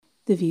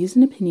The views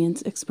and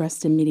opinions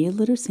expressed in Media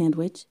Litter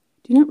Sandwich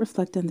do not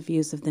reflect on the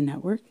views of the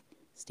network,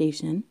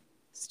 station,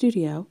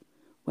 studio,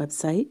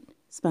 website,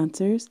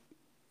 sponsors,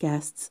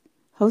 guests,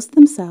 hosts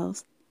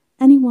themselves,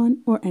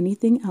 anyone or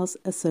anything else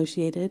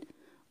associated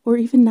or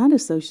even not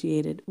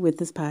associated with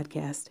this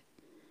podcast.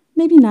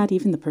 Maybe not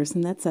even the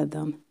person that said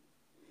them.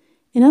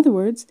 In other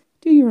words,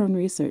 do your own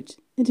research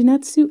and do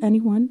not sue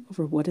anyone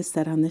over what is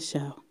said on this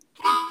show.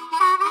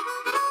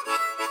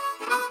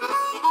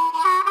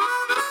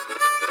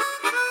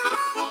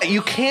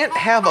 You can't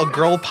have a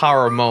girl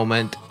power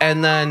moment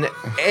and then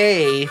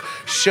A,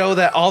 show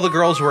that all the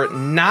girls were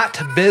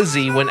not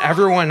busy when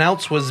everyone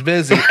else was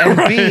busy, and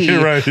B,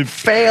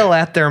 fail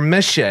at their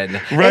mission.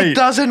 Right. It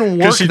doesn't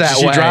work that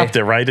way. She dropped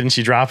it, right? Didn't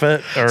she drop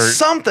it? Or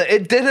something.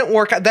 It didn't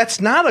work out. That's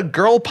not a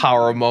girl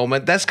power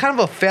moment. That's kind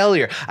of a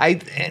failure.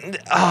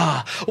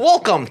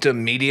 Welcome to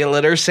Media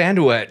Litter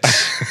Sandwich.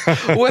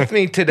 With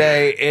me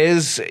today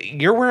is,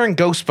 you're wearing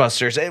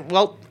Ghostbusters.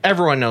 Well,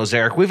 everyone knows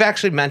Eric. We've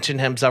actually mentioned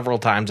him several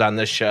times on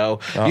this show.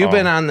 You've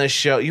been on this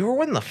show. You were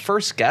one of the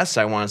first guests,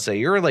 I want to say.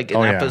 You were like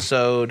in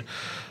episode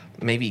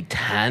maybe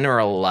 10 or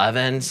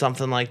 11,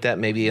 something like that,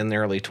 maybe in the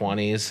early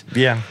 20s.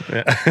 Yeah.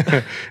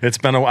 It's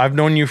been I've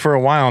known you for a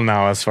while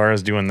now as far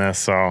as doing this,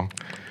 so...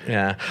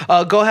 Yeah.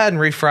 Go ahead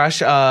and refresh.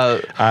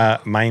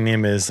 My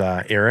name is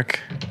Eric,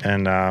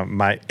 and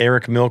my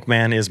Eric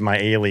Milkman is my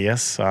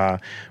alias.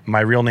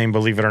 My real name,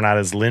 believe it or not,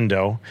 is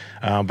Lindo,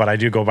 but I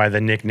do go by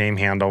the nickname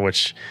handle,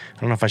 which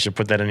I don't know if I should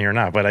put that in here or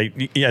not. But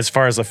as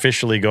far as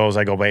officially goes,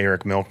 I go by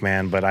Eric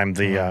Milkman. But I'm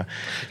the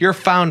You're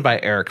found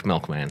by Eric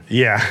Milkman.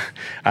 Yeah,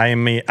 I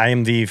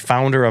am the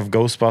founder of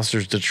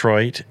Ghostbusters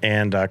Detroit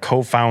and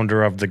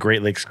co-founder of the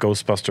Great Lakes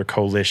Ghostbuster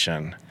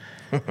Coalition.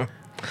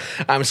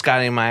 I'm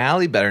Scotty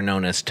Mayali, better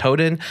known as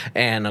Toadin,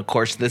 and of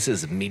course this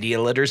is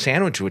Media Litter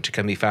Sandwich, which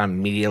can be found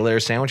at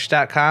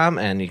MediaLitterSandwich.com,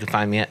 and you can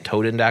find me at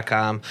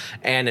Toadin.com.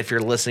 And if you're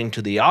listening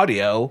to the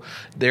audio,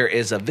 there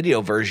is a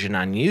video version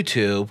on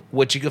YouTube,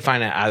 which you can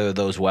find at either of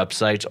those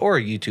websites or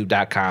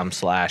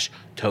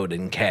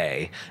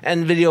YouTube.com/ToadinK.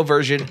 And video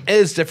version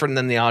is different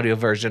than the audio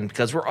version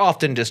because we're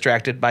often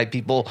distracted by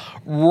people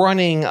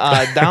running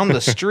down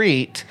the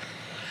street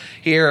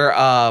here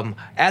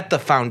at the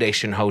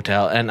Foundation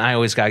Hotel, and I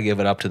always got to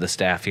give it up to the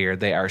staff here.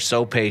 They are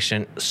so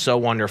patient, so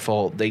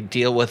wonderful. They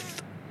deal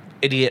with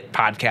idiot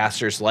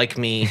podcasters like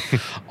me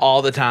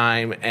all the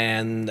time,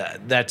 and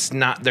that's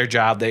not their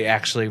job. They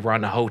actually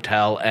run a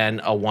hotel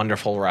and a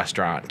wonderful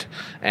restaurant,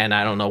 and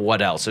I don't know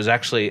what else. There's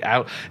actually,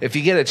 if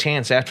you get a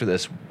chance after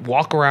this,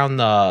 walk around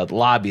the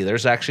lobby.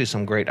 There's actually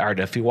some great art.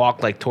 If you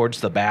walk like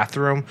towards the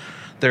bathroom,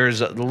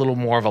 there's a little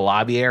more of a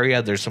lobby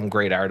area. There's some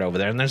great art over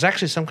there. And there's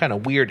actually some kind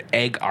of weird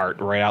egg art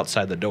right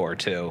outside the door,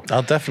 too.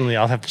 I'll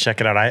have to check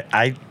it out.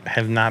 I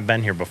have not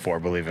been here before,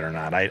 believe it or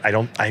not. I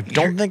don't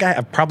think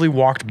I've probably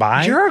walked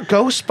by. You're a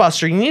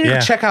Ghostbuster. You need to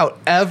check out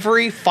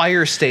every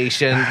fire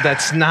station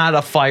that's not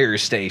a fire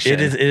station.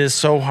 It is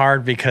so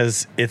hard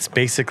because it's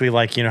basically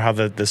like, you know how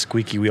the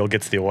squeaky wheel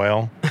gets the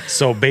oil?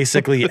 So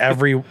basically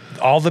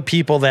all the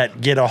people that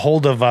get a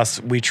hold of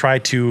us, we try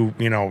to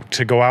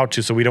go out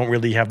to, so we don't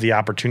really have the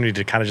opportunity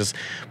to kind of just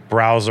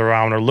browse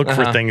around or look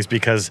for things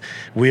because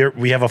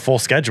we have a full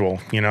schedule.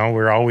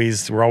 We're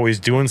always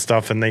doing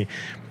stuff, and we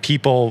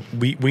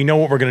know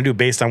what we're going to do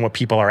based on what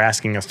people are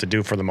asking us to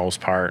do for the most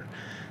part.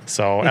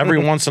 So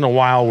every once in a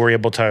while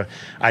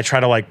I try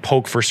to like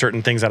poke for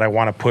certain things that I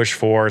want to push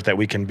for that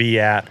we can be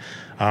at.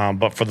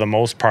 But for the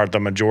most part, the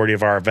majority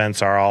of our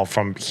events are all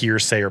from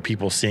hearsay or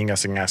people seeing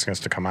us and asking us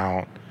to come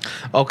out.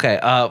 Okay.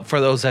 For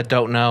those that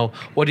don't know,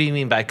 what do you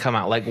mean by come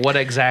out? Like, what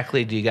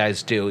exactly do you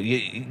guys do?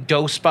 Detroit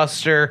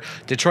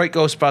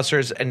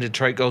Ghostbusters and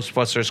Detroit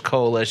Ghostbusters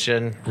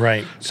Coalition.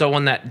 Right. So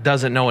one that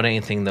doesn't know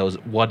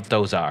what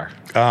those are.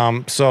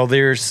 So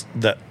there's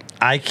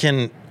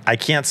I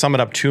can't sum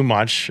it up too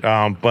much,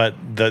 but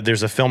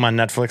there's a film on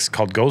Netflix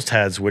called Ghost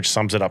Heads, which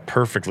sums it up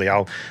perfectly.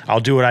 I'll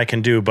do what I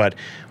can do, but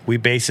we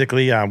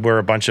basically we're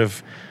a bunch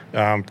of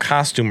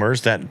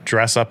costumers that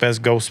dress up as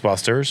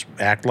Ghostbusters,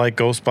 act like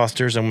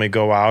Ghostbusters, and we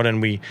go out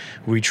and we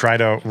try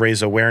to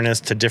raise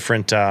awareness to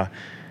different to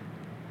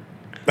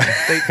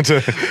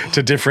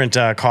different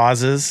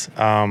causes.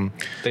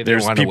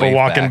 There's people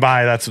walking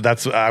by.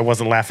 That's I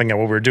wasn't laughing at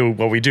what we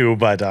do,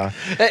 but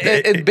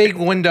in Big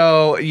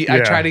Window,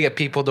 I try to get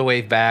people to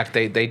wave back.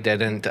 They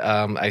didn't.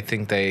 I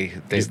think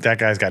that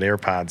guy's got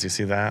AirPods. You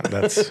see that?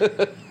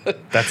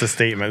 That's a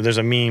statement. There's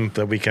a meme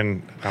that we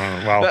can.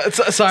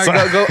 Sorry,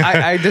 go.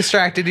 I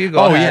distracted you.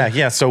 Go ahead.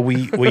 Yeah. So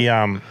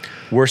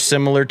we're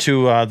similar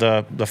to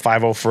the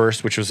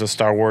 501st, which was a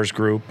Star Wars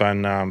group,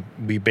 and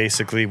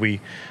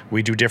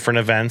we do different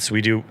events.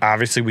 We do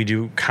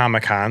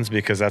Comic-Cons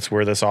because that's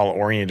where this all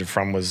oriented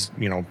from, was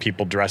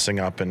people dressing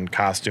up in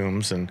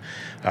costumes, and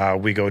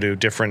we go to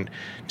different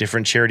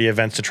charity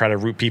events to try to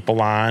root people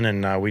on,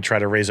 and we try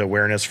to raise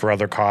awareness for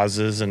other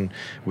causes, and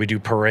we do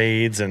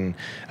parades, and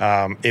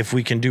if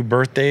we can do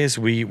birthdays,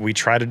 we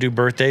try to do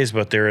birthdays,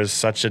 but there is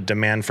such a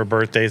demand for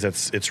birthdays.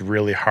 It's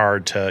really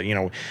hard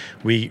to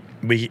we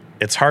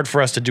it's hard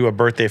for us to do a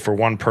birthday for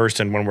one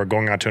person when we're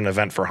going out to an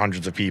event for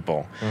hundreds of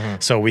people.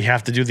 So we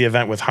have to do the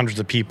event with hundreds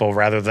of people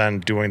rather than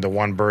doing the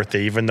one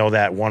birthday, even though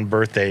that one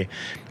birthday,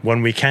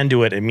 when we can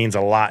do it, it means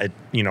a lot.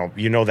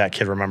 That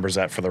kid remembers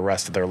that for the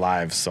rest of their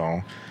lives.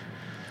 So,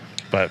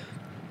 but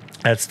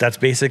that's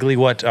basically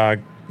what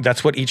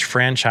that's what each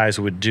franchise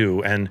would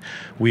do. And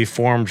we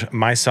formed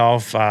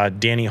myself,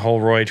 Danny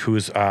Holroyd,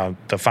 who's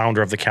the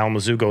founder of the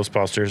Kalamazoo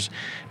Ghostbusters,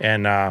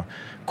 and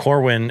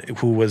Corwin,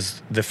 who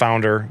was the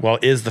founder,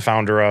 is the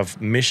founder of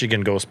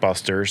Michigan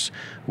Ghostbusters,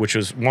 which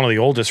was one of the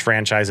oldest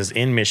franchises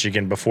in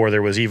Michigan before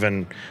there was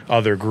even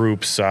other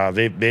groups.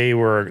 They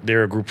were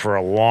a group for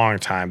a long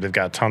time. They've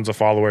got tons of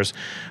followers.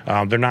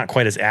 They're not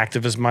quite as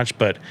active as much,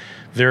 but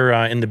they're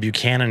in the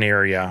Buchanan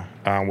area,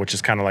 which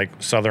is kind of like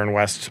southern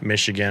West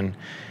Michigan.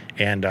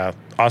 And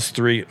our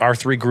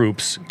three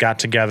groups got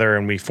together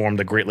and we formed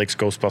the Great Lakes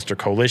Ghostbuster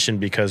Coalition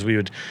because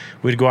we'd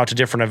go out to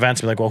different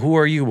events and be like, well, who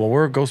are you? Well,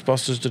 we're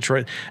Ghostbusters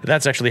Detroit.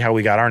 That's actually how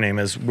we got our name,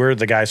 is we're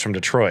the guys from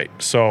Detroit.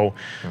 So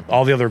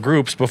all the other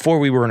groups, before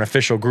we were an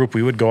official group,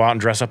 we would go out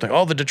and dress up like,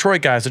 oh, the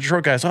Detroit guys.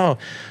 Oh,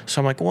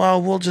 so I'm like,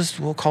 well,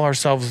 we'll call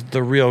ourselves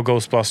the real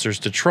Ghostbusters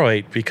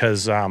Detroit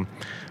because a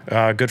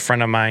good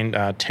friend of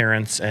mine,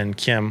 Terrence and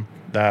Kim,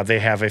 they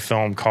have a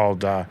film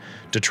called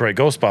Detroit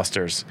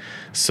Ghostbusters.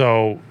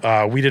 So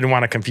we didn't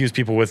want to confuse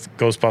people with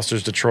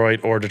Ghostbusters Detroit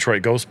or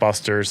Detroit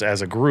Ghostbusters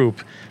as a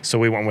group. So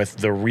we went with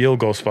the real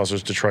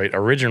Ghostbusters Detroit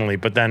originally.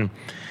 But then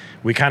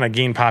we kind of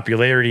gained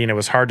popularity and it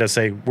was hard to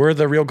say, we're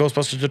the real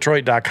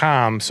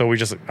GhostbustersDetroit.com. So we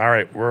just, all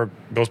right, we're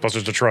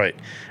Ghostbusters Detroit.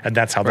 And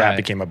that's how that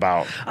became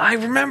about. I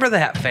remember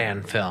that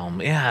fan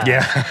film. Yeah.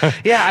 Yeah.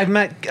 Yeah, I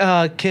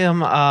met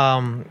Kim.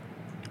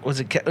 Was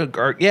it Kim?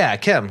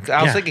 Kim.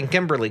 I was thinking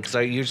Kimberly because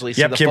I usually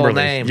see the Kimberly. full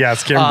name. Yeah,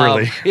 it's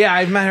Kimberly.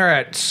 I met her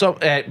at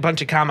a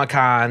bunch of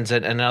Comic-Cons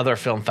and other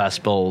film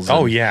festivals.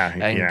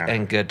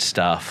 And good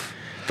stuff.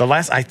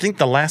 I think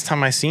the last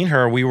time I seen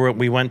her, we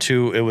went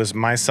to, it was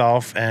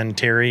myself and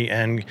Terry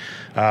and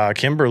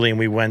Kimberly, and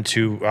we went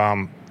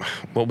to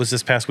what was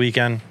this past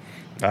weekend?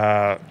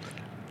 I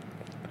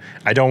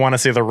don't want to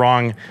say the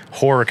wrong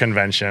horror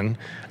convention.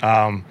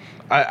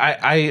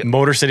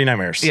 Motor City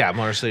Nightmares. Yeah,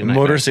 Motor City Nightmares.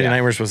 Motor City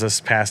Nightmares was this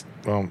past.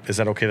 Well, is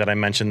that okay that I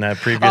mentioned that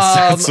previous?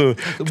 So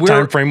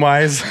time frame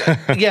wise.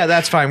 Yeah,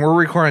 that's fine. We're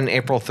recording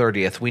April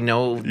 30th. We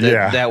know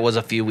that that was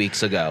a few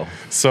weeks ago.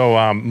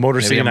 So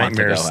Motor City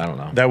Nightmares. Ago, I don't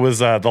know. That was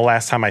the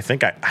last time I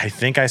think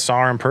I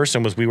saw her in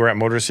person. We were at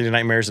Motor City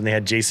Nightmares and they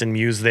had Jason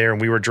Mewes there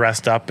and we were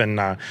dressed up and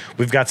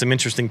we've got some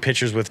interesting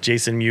pictures with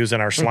Jason Mewes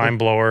and our slime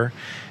blower.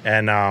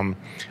 And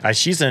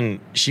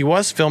she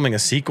was filming a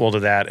sequel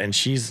to that and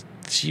she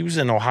was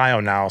in Ohio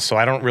now, so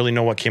I don't really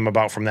know what came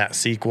about from that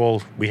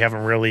sequel. They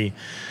haven't really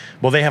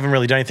done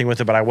anything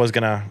with it, but I was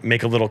going to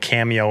make a little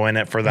cameo in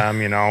it for them,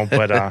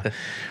 But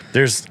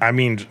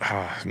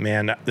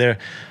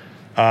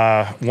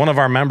one of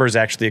our members,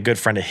 actually a good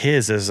friend of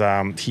his, is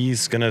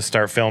he's going to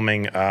start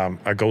filming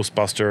a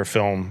Ghostbuster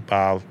film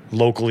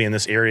locally in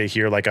this area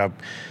here, like a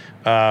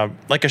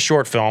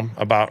short film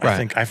about,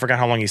 right. I forgot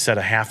how long he said,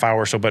 a half hour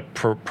or so, but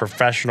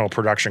professional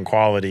production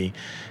quality.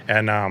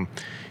 And,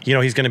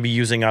 he's going to be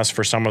using us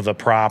for some of the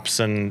props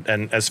and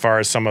as far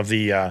as some of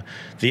the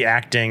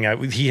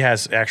acting, he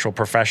has actual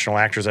professional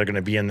actors that are going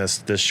to be in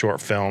this short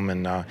film.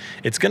 And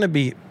it's going to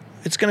be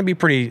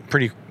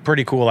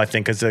pretty cool, I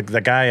think, because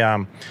the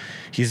guy,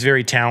 he's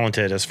very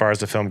talented as far as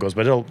the film goes,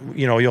 but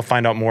you'll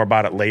find out more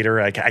about it later.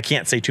 I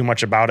can't say too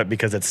much about it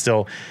because it's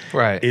still,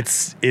 right.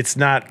 It's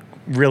not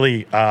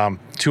really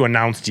too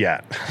announced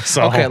yet.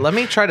 So okay, let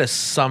me try to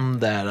sum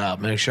that up.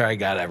 Make sure I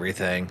got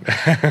everything.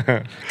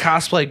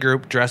 Cosplay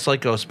group dressed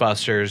like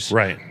Ghostbusters.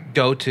 Right.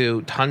 Go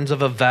to tons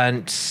of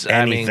events.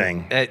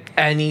 Anything.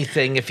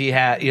 Anything. If you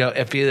have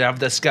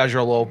the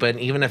schedule open,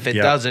 even if it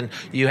doesn't,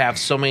 you have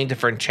so many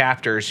different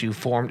chapters. You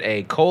formed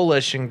a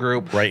coalition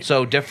group. Right.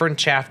 So different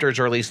chapters,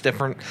 or at least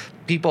different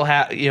people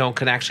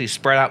can actually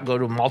spread out, go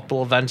to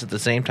multiple events at the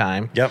same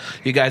time. Yep.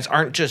 You guys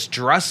aren't just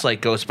dressed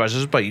like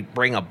Ghostbusters, but you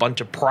bring a bunch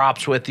of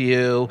props with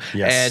you.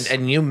 Yes.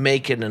 And you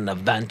make it an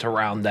event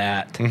around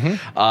that.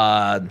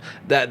 Mm-hmm.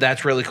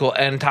 That's really cool.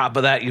 And on top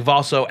of that, you've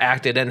also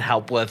acted and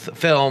helped with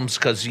films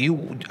because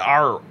you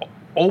are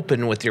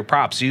open with your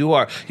props. You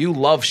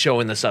love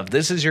showing the stuff.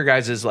 This is your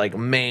guys'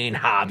 main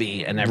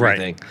hobby and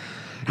everything. Right.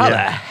 How the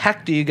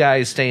heck do you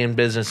guys stay in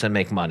business and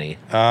make money?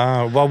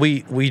 Well,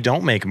 we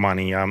don't make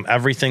money.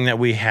 Everything that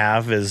we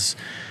have is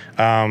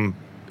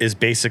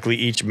basically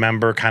each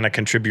member kind of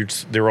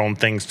contributes their own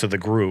things to the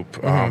group.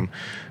 Mm-hmm.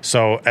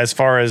 So as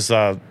far as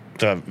the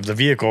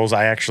vehicles,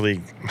 I have 3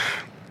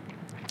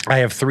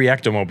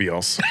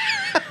 Ectomobiles.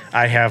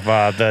 I have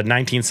the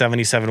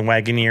 1977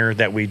 Wagoneer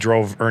that we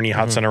drove Ernie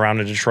Hudson around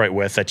in Detroit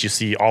with that you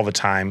see all the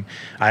time.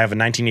 I have a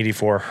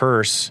 1984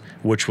 Hearse,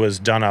 which was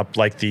done up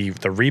like the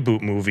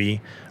reboot movie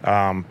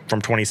from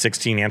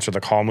 2016, Answer the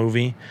Call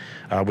movie,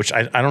 which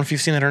I don't know if you've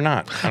seen it or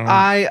not.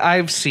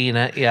 I've seen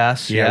it,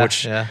 yes.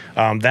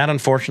 That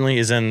unfortunately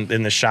is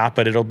in the shop,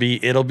 but it'll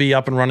be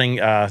up and running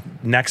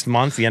next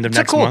month, the end of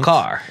next month. It's a cool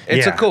car.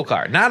 It's a cool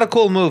car. Not a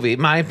cool movie,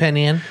 in my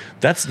opinion.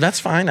 That's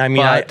fine. I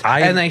mean, But,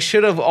 I and they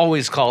should have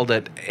always called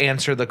it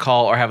 "Answer the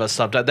Call" or have a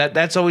subtitle.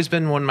 That's always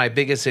been one of my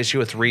biggest issue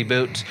with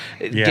reboots.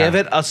 Yeah. Give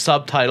it a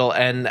subtitle,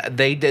 and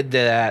they did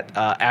that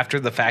after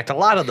the fact. A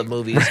lot of the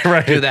movies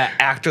Right. do that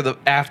after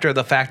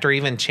the fact, or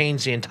even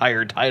change the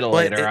entire title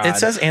Well, later on. it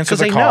says answer 'Cause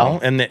the they call, know.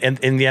 and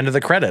in the end of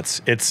the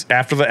credits, it's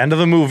after the end of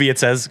the movie. It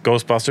says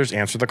Ghostbusters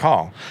answer the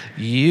call.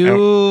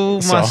 You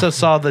So- must have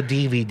saw the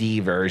DVD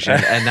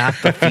version and not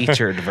the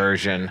featured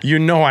version. You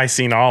know, I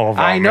seen all of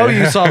them. I know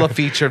you saw the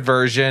featured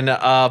version,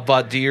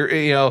 but do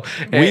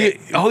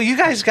you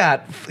guys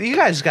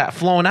got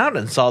flown out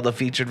and saw the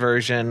featured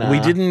version? We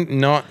didn't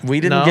No?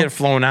 get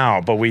flown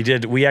out, but we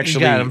did. We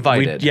actually got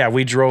invited.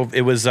 We drove.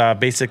 It was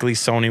basically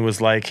Sony was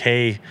like,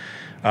 hey.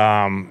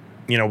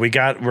 We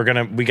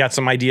got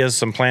some ideas,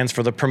 some plans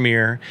for the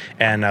premiere,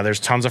 and there's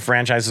tons of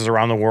franchises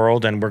around the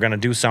world, and we're gonna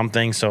do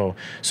something. So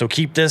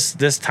keep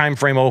this time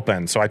frame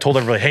open. So I told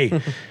everybody,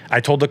 hey, I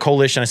told the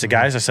coalition, I said,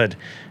 guys, I said,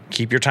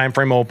 keep your time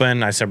frame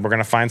open. I said we're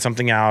gonna find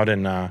something out,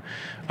 and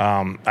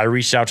I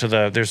reached out to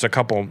there's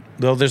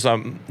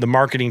the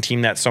marketing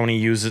team that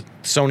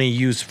Sony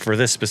used for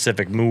this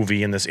specific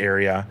movie in this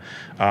area.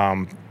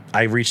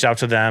 I reached out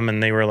to them,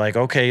 and they were like,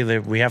 okay,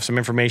 we have some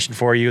information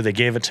for you. They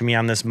gave it to me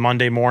on this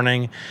Monday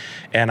morning,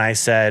 and I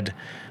said,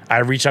 I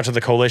reached out to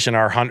the coalition.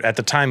 At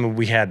the time,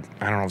 we had,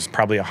 I don't know, it was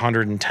probably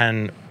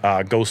 110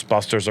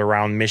 Ghostbusters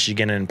around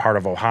Michigan and part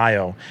of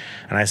Ohio.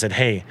 And I said,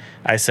 hey,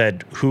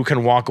 who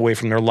can walk away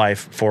from their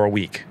life for a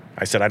week?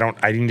 I said,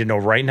 I need to know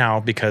right now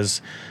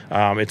because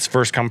it's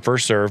first come,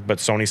 first serve. But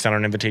Sony sent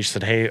an invitation,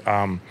 said, hey,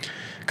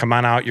 come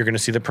on out. You're going to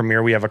see the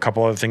premiere. We have a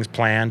couple other things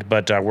planned,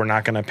 but we're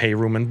not going to pay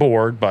room and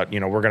board. But we're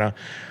going to.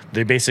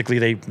 They basically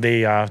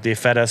they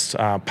fed us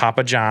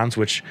Papa John's,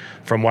 which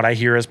from what I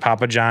hear is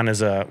Papa John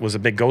was a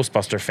big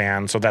Ghostbuster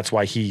fan, so that's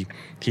why he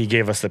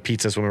gave us the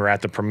pizzas when we were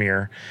at the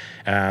premiere.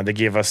 They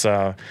gave us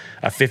a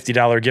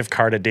 $50 gift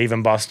card at Dave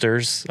and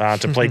Buster's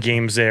to play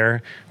games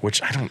there,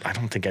 which I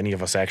don't think any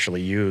of us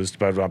actually used,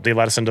 but they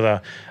let us into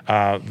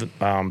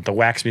the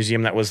wax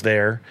museum that was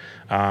there,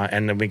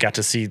 and then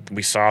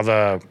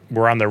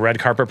we're on the red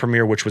carpet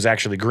premiere, which was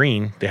actually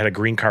green. They had a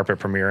green carpet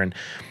premiere, and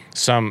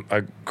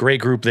a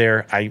great group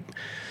there.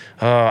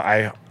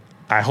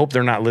 I hope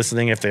they're not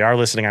listening. If they are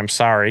listening, I'm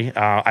sorry.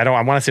 I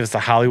want to say it's the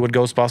Hollywood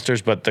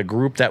Ghostbusters, but the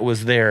group that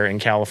was there in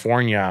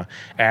California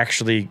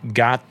actually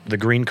got the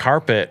green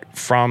carpet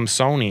from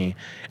Sony,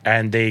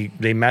 and they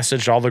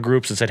messaged all the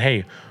groups and said,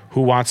 hey,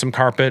 who wants some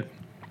carpet?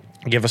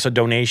 Give us a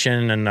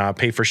donation and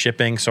pay for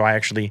shipping. So I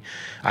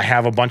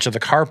have a bunch of the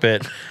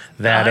carpet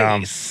that,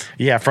 Nice.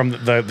 From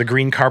the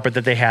green carpet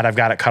that they had. I've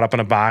got it cut up in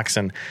a box,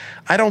 and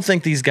I don't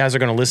think these guys are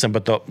going to listen.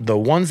 But the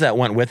ones that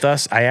went with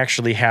us, I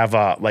actually have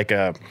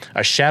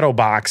a shadow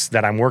box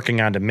that I'm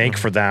working on to make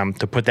for them,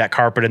 to put that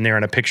carpet in there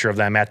and a picture of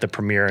them at the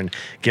premiere and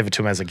give it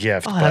to them as a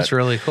gift. Oh, that's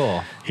really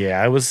cool.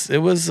 Yeah, it was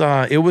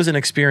an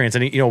experience,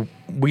 and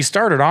we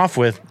started off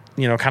with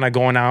kind of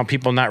going out,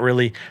 people not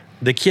really.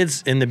 The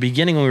kids in the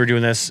beginning when we were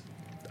doing this,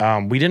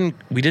 we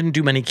didn't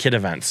do many kid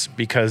events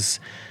because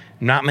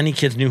not many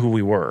kids knew who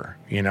we were.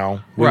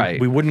 Right.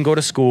 We wouldn't go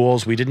to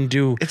schools. We didn't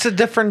do. It's a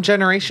different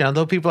generation.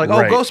 Although people are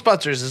like, Right.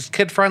 Ghostbusters is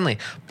kid friendly,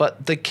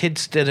 but the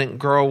kids didn't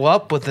grow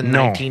up with the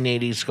No.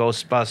 1980s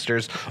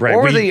Ghostbusters Right,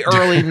 or we- the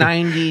early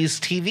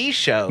 90s TV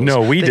shows. No,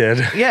 we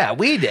did. Yeah,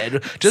 we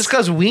did. Just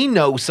because we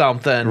know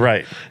something,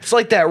 Right. It's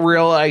like that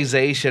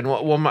realization.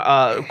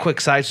 Quick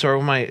side story: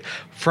 one of my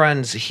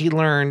friends, he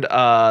learned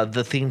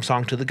the theme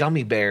song to the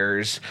Gummy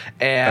Bears,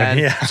 and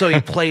Yeah. so he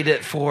played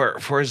it for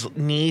his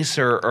niece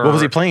or What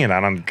was he playing it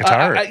on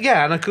guitar?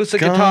 yeah, an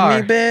acoustic Gummy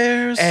guitar.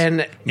 bears,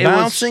 And it was-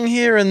 bouncing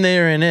here and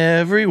there and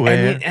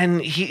everywhere.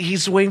 And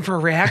he's waiting for a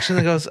reaction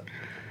that goes,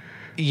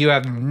 "You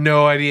have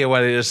no idea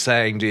what it is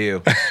saying, do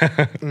you?"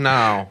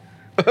 No.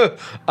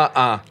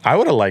 I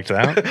would have liked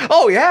that.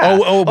 Oh yeah.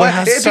 But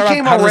how does it it start off?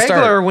 became How a does it start?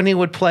 regular when he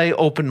would play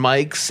open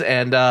mics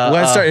and Well,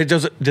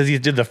 does he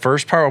did the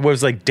first part? Or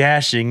was like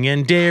dashing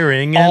and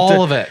daring? And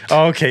All of it.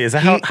 Okay, is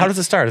that how does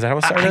it start? Is that how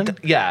it started?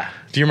 yeah.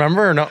 Do you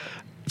remember or no?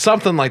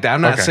 Something like that.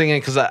 I'm not Okay. singing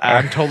because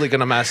I'm totally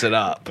gonna mess it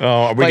up. Oh,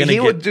 are we but gonna he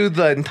get- would do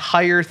the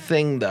entire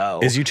thing though.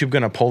 Is YouTube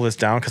going to pull this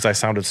down because I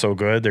sounded so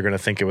good? They're going to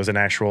think it was an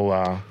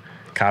actual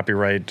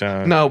copyright.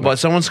 No, but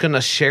someone's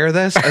gonna share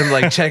this and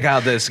like check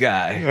out this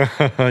guy.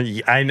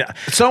 I know.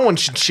 Someone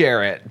should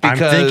share it. I'm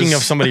Because thinking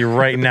of somebody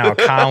right now.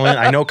 Colin.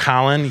 I know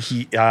Colin.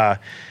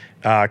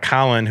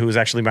 Colin, who is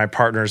actually my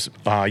partner's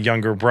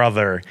younger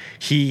brother,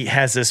 he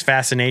has this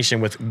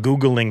fascination with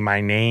Googling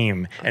my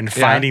name and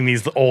finding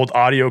these old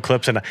audio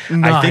clips. And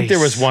I think there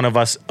was Nice. one of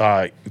us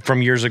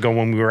from years ago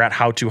when we were at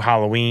How to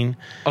Halloween.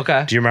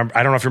 Okay. Do you remember?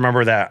 I don't know if you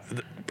remember that.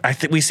 I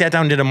think we sat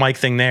down and did a mic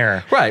thing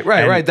there. Right.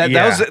 And,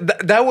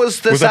 That was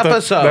this Was that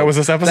episode. that was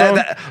this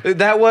episode?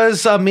 That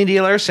was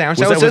Media Layer Sandwich.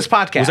 That was this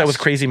podcast. Was that with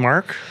Crazy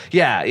Mark?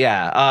 Yeah.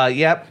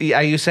 Yep.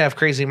 I used to have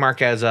Crazy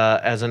Mark as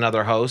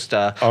another host. We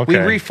Okay.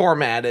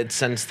 reformatted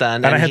since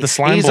then. And I had the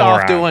slime He's blower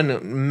off on.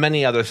 doing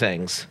many other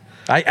things.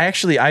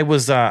 I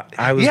was Yeah,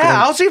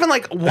 I was even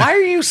like, why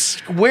are you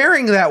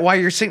wearing that while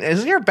you're singing?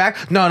 Isn't your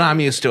back? No, I'm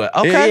used to it.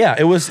 Okay. Yeah,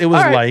 it was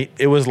right. light.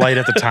 It was light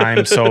at the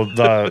time. So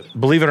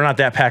believe it or not,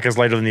 that pack is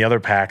lighter than the other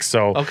packs.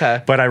 So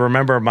Okay. But I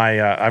remember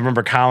I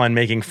remember Colin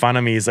making fun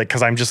of me. He's like,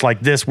 because I'm just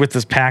like this with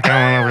this pack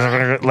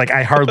on, like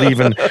I hardly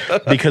even,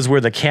 because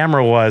where the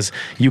camera was,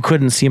 you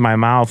couldn't see my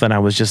mouth, and I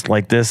was just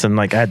like this, and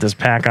like I had this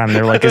pack on.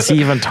 They're like, is he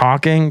even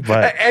talking?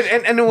 But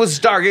and it was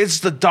dark. It's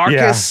the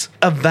darkest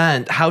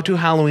event, How to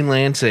Halloween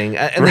Lansing,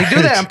 and they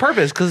do that on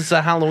purpose because it's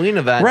a Halloween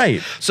event,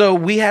 Right. So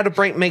we had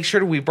to make sure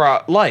that we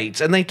brought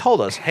lights, and they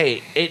told us,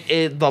 hey,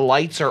 the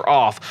lights are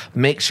off.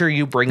 Make sure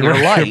you bring your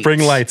lights.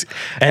 Bring lights,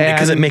 and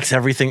because it makes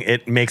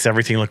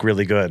everything look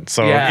really good.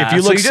 So if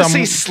you look, so you just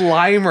see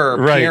Slimer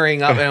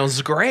peering up, and it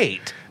was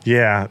great.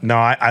 Yeah, no,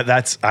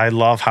 I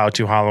love How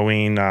to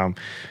Halloween.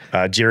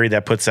 Jerry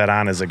that puts that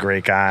on is a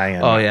great guy.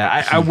 And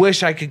I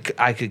wish I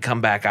could come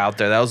back out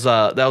there. That was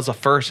the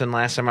first and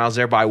last time I was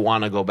there, but I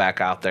want to go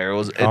back out there.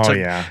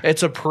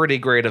 It's a pretty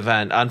great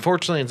event.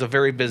 Unfortunately, it's a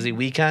very busy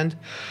weekend,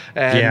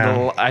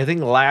 and I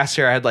think last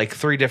year I had like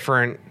 3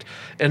 different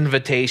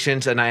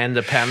invitations, and I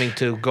ended up having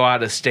to go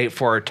out of state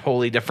for a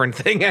totally different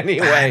thing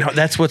anyway.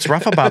 That's what's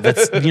rough about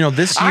this.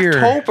 This year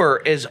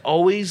October is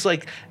always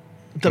like.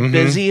 The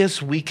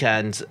busiest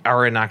weekends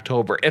are in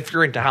October if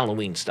you're into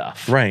Halloween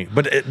stuff. Right.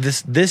 But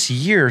this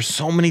year,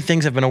 so many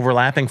things have been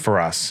overlapping for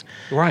us.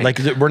 Right. Like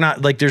we're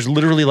not like there's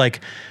literally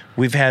like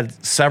we've had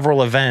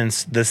several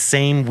events the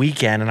same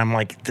weekend, and I'm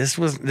like, this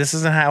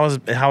isn't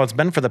how it's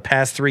been for the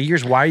past 3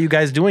 years. Why are you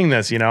guys doing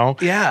this?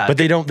 Yeah. But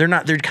they're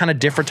kind of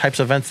different types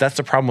of events. That's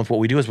the problem with what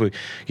we do is we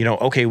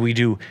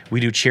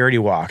do charity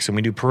walks, and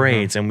we do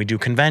parades, and we do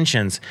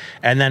conventions,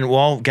 and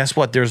then guess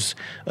what? There's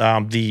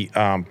the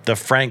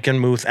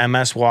Frankenmuth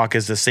MS Walk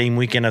is the same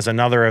weekend as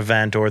another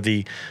event, or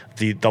the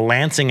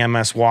Lansing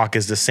MS Walk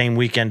is the same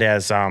weekend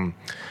as I'm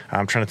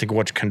trying to think of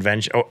which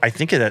convention. Oh, I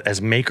think it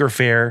as Maker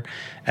Faire,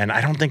 and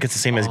I don't think it's the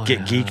same as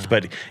Get Geeked,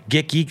 but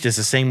Get Geeked is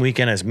the same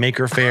weekend as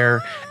Maker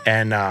Faire,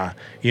 and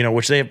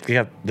which they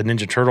have the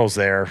Ninja Turtles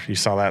there. You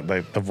saw that,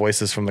 the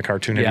voices from the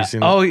cartoon. Have you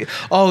seen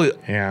that?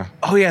 Yeah.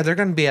 They're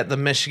going to be at the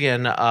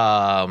Michigan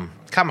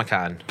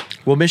Comic-Con.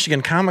 Well,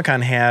 Michigan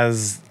Comic-Con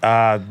has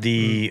what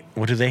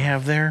do they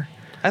have there?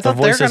 I thought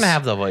they're going to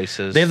have the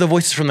voices. They have the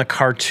voices from the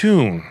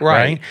cartoon,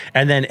 right?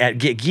 And then at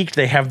Get Geeked,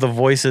 they have the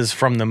voices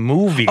from the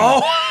movie.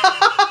 Oh.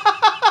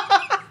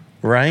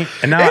 Right,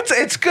 and now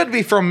it's good to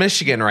be from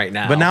Michigan right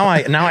now. But now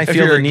I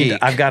feel the need.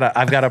 I've got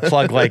to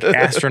plug like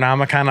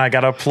Astronomicon. I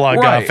got to plug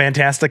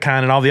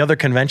Fantasticon and all the other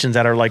conventions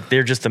that are like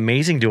they're just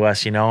amazing to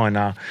us, And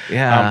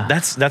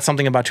that's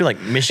something about too, like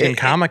Michigan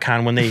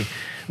Comic-Con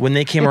when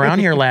they came around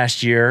here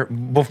last year,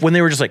 when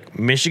they were just like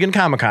Michigan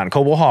Comic-Con,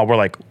 Cobo Hall. We're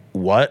like,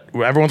 what?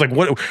 Everyone's like,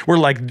 what? We're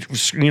like,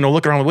 looking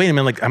around the way, and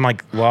I'm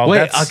like, well,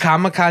 wait, a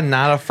Comic-Con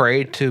not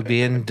afraid to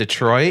be in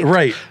Detroit,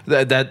 right?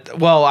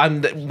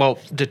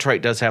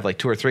 Detroit does have like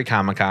 2 or 3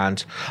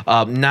 Comic-Cons,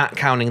 not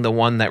counting the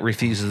one that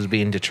refuses to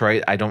be in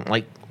Detroit. I don't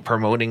like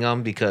promoting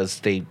them because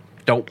they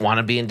don't want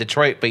to be in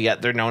Detroit, but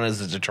yet they're known as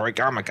the Detroit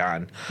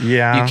Comic-Con.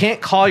 Yeah, you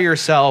can't call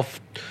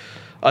yourself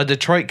a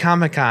Detroit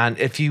Comic-Con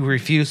if you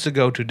refuse to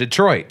go to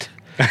Detroit.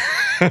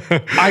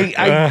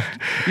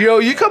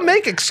 You can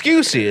make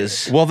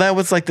excuses. Well, that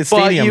was like the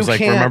stadiums. Like,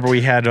 remember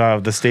we had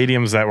the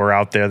stadiums that were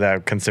out there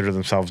that consider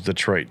themselves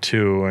Detroit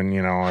too, and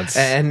it's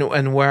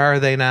and where are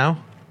they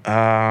now?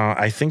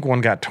 I think one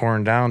got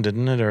torn down,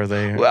 didn't it? Or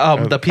they?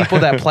 The people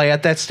that play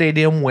at that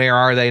stadium, where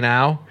are they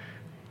now?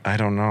 I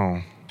don't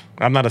know.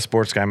 I'm not a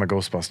sports guy. I'm a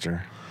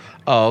Ghostbuster.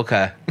 Oh,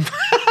 okay.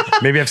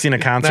 Maybe I've seen a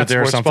concert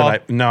there or something.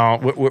 No,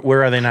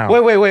 where are they now?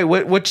 Wait.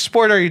 Which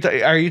sport are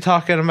you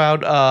talking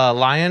about?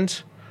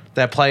 Lions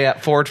that play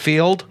at Ford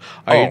Field?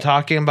 Are you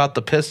talking about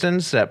the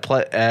Pistons that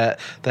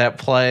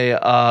play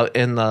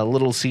in the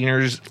Little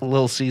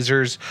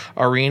Caesars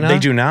Arena? They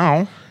do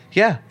now.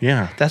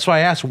 Yeah. That's why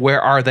I asked,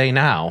 where are they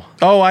now?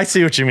 Oh, I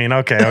see what you mean.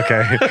 Okay.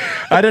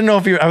 I didn't know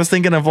if I was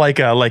thinking of like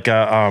I don't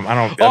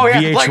know,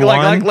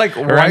 VH1 like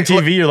or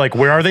MTV. You're like,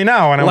 where are they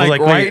now? And I was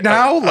like, right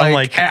now,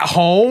 like at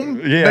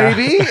home, yeah.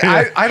 Maybe.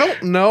 I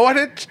don't know.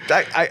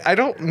 I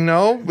don't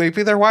know.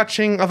 Maybe they're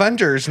watching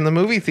Avengers in the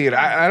movie theater.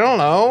 I don't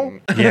know.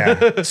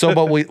 Yeah. So,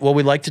 but what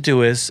we like to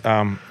do is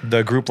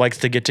the group likes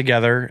to get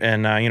together,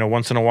 and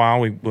once in a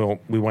while we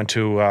went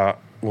to.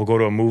 We'll go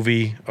to a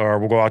movie or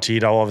we'll go out to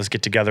eat. All of us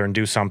get together and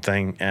do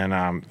something.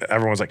 And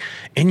everyone's like,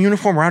 in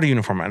uniform or out of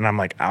uniform? And I'm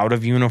like, out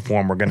of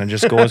uniform. We're going to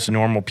just go as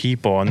normal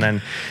people.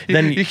 And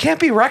then you can't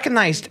be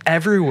recognized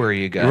everywhere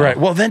you go. Right.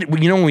 Well, then,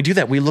 when we do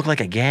that, we look like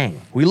a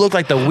gang. We look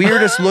like the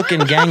weirdest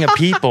looking gang of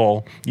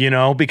people,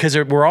 because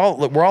we're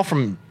all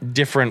from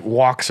different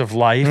walks of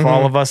life,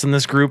 all of us in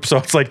this group. So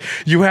it's like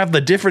you have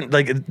the different,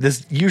 like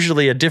this,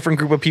 usually a different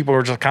group of people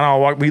are just kind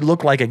of, we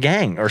look like a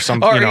gang or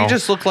something. Or you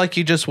just look like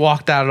you just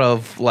walked out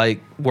of like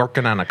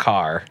working on a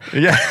car.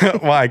 Yeah,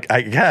 well,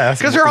 I guess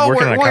because you're all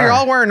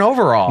wearing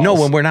overalls. No,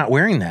 when we're not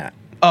wearing that.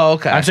 Oh,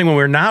 okay. I'm saying when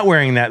we're not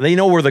wearing that, they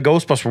know we're the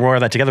Ghostbusters. We wear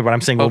that together. But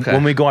I'm saying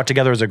when we go out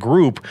together as a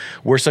group,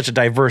 we're such a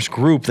diverse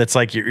group that's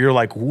like you're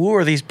like, who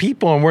are these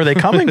people and where are they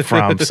coming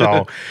from?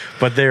 So,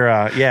 but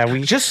they're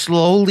we just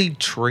slowly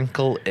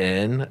trickle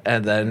in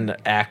and then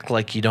act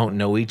like you don't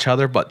know each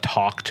other, but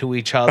talk to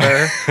each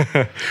other.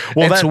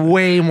 It's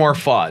way more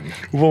fun.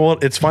 Well,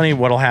 it's funny.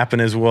 What'll happen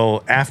is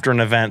after an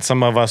event,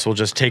 some of us will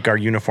just take our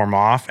uniform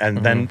off, and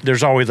then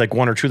there's always like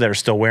one or two that are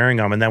still wearing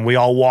them, and then we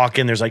all walk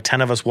in. There's like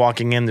 10 of us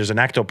walking in. There's an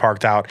Ecto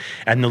parked out,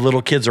 and the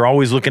little kids are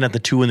always looking at the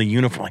two in the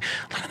uniform, like,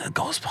 look at the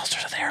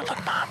Ghostbusters are there.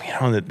 Look, Mom,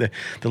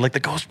 they're like the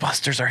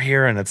Ghostbusters are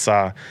here, and it's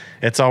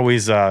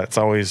always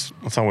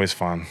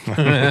fun.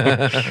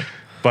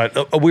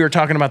 But we were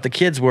talking about the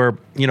kids where,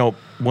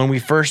 when we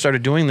first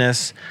started doing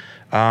this,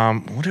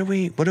 what did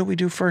we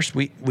do first?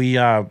 We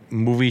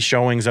movie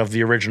showings of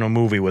the original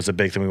movie was a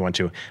big thing we went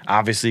to.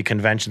 Obviously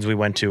conventions we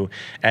went to.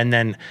 And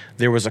then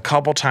there was a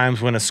couple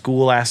times when a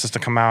school asked us to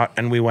come out,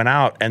 and we went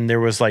out, and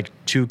there was like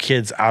 2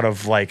 kids out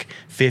of like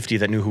 50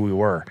 that knew who we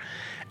were.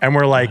 And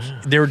we're like,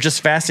 they were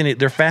just fascinated.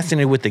 They're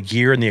fascinated with the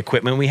gear and the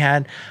equipment we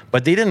had,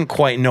 but they didn't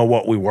quite know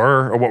what we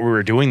were or what we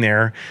were doing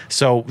there.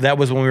 So that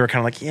was when we were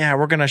kind of like, yeah,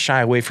 we're going to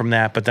shy away from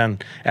that. But then,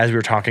 as we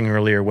were talking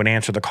earlier, when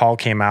Answer the Call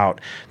came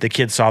out, the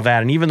kids saw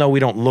that. And even though we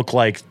don't look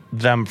like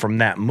them from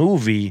that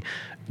movie,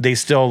 they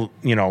still,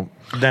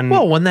 then.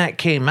 Well, when that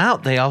came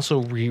out, they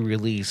also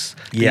re-released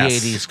the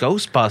 80s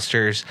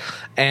Ghostbusters,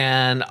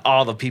 and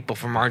all the people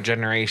from our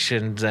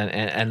generations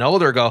and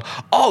older go,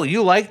 oh,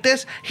 you like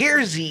this?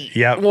 Here's the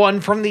one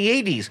from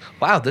the 80s.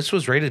 Wow, this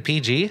was rated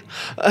PG?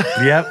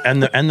 Yep,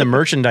 and the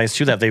merchandise,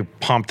 too, that they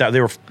pumped out. They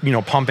were,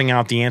 pumping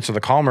out the Answer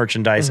the Call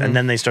merchandise, and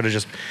then they started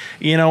just,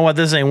 you know what,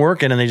 this ain't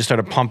working, and they just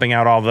started pumping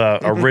out all the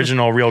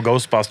original real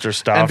Ghostbuster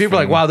stuff. And people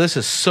are like, wow, this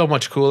is so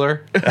much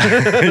cooler.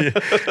 This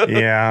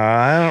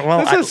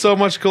is so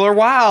much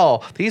cooler.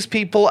 Wow, these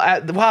people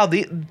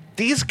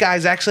these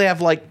guys actually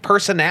have like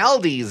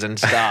personalities and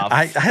stuff.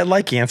 I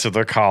like Answer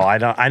the Call.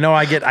 I know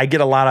I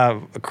get a lot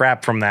of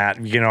crap from that.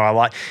 A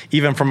lot,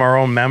 even from our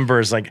own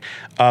members. Like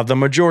the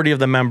majority of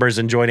the members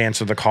enjoyed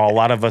Answer the Call.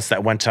 All of us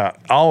that went to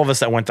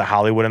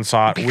Hollywood and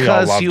saw it, because we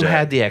all loved it. You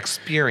had the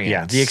experience.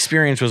 Yeah, the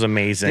experience was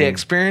amazing. The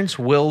experience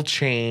will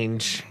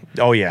change.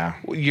 Oh, yeah.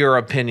 Your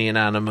opinion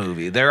on a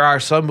movie. There are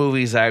some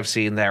movies I've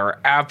seen that are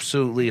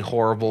absolutely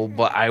horrible,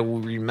 but I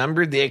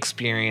remember the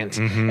experience,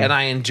 and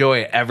I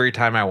enjoy it every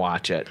time I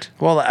watch it.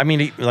 Well, I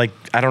mean, like,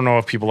 I don't know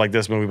if people like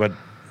this movie, but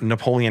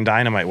Napoleon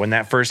Dynamite, when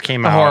that first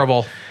came out.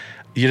 Horrible.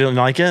 You didn't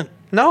like it?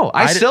 No,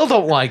 I still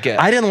don't like it.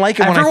 I didn't like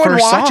it when I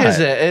first saw it. Everyone watches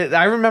it.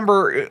 I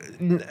remember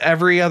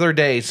every other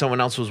day someone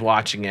else was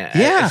watching it.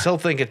 Yeah. I still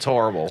think it's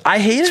horrible. I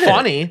hated it. It's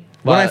funny.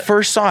 When I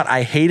first saw it,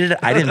 I hated it.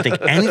 I didn't think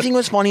anything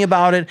was funny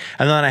about it.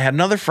 And then I had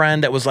another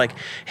friend that was like,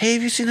 hey,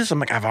 have you seen this? I'm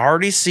like, I've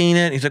already seen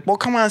it. He's like, well,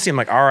 come on and see it. I'm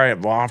like, all right,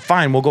 well,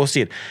 fine, we'll go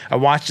see it. I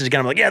watched it again.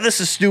 I'm like, yeah,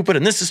 this is stupid,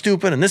 and this is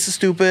stupid, and this is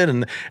stupid.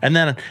 And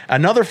then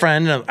another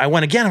friend, I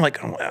went again. I'm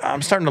like,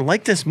 I'm starting to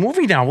like this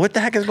movie now. What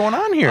the heck is going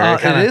on here?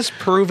 It is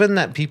proven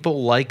that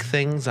people like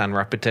things on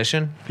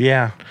repetition.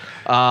 Yeah.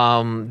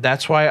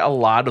 That's why a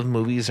lot of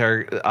movies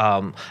are,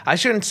 I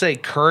shouldn't say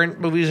current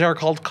movies are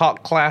called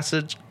cult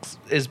classics,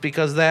 is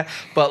because of that,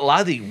 but a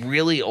lot of the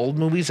really old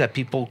movies that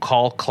people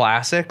call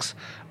classics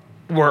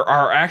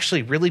are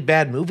actually really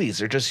bad movies.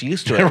 They're just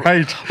used to it.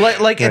 Right.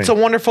 Like It's a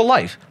Wonderful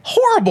Life.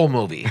 Horrible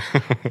movie.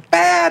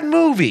 Bad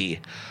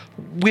movie.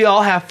 We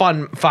all have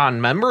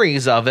fond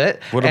memories of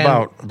it. What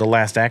about The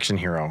Last Action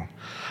Hero?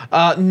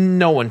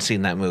 No one's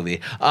seen that movie.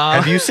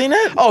 Have you seen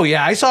it? Oh,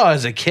 yeah. I saw it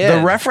as a kid.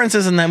 The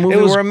references in that movie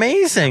were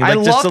amazing. I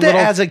loved it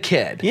as a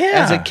kid. Yeah.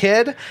 As a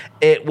kid,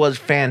 it was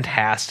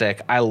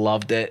fantastic. I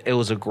loved it. It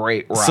was a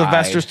great ride.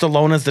 Sylvester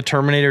Stallone as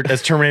Terminator 2.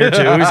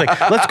 He's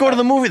like, let's go to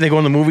the movie. They go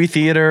in the movie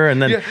theater,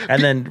 and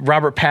then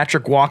Robert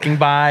Patrick walking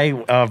by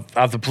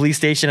of the police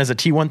station as a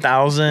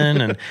T-1000,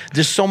 and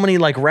just so many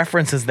like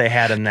references they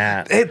had in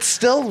that. It's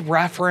still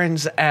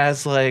referenced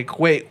as like,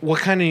 wait, what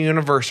kind of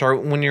universe are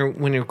when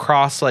you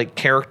cross like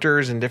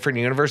characters in different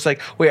universes?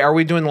 Like, wait, are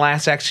we doing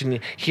Last Action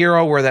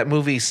Hero where that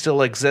movie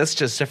still exists,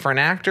 just different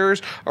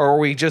actors, or are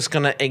we just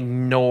gonna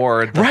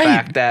ignore the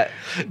fact that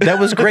that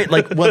was great?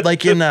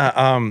 Like in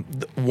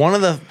one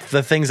of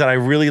the things that I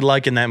really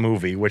like in that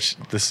movie, which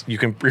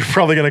you're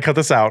probably gonna cut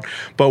this out,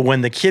 but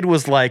when the kid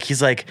was like,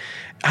 he's like,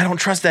 I don't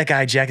trust that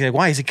guy, Jack. Like,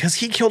 why? He's like, because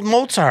he killed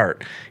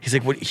Mozart. He's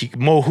like, what?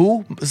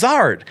 Who?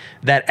 Zard.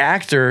 That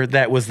actor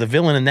that was the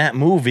villain in that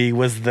movie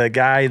was the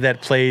guy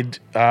that played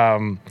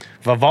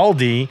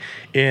Vivaldi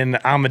in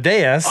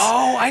Amadeus.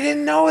 Oh, I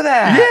didn't know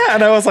that. Yeah,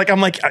 and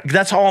I'm like,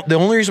 that's all. The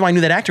only reason why I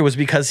knew that actor was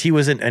because he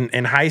was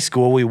in high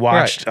school. We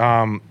watched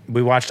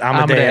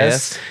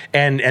Amadeus,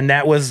 and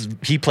that was,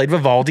 he played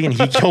Vivaldi, and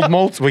he killed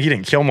Mozart. Well, he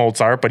didn't kill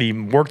Mozart, but he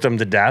worked him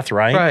to death,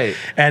 right? Right.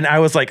 And I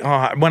was like,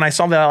 oh, when I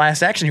saw that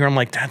Last Action Hero, I'm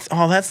like,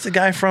 that's the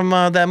guy from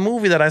that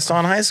movie that I saw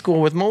in high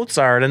school with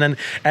Mozart. And then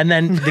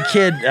the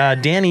kid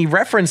Danny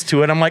referenced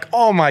to it. I'm like,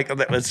 oh my god,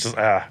 that's just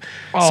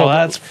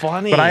that's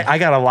funny. But I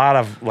got a lot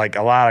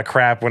of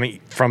crap when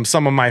from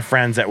some of my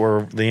friends that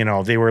were, they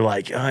were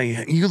like, oh,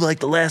 you like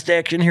The Last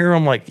Action Hero?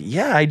 I'm like,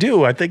 yeah, I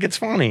do. I think it's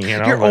funny.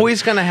 You're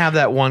always going to have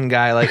that one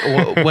guy. Like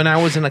when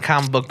I was in a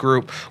comic book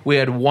group, we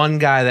had one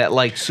guy that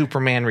liked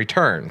Superman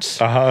Returns.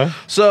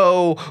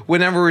 So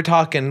whenever we're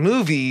talking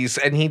movies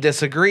and he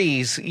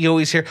disagrees, you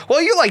always hear,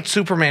 well, you liked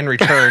Superman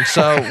Returns,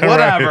 so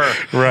whatever.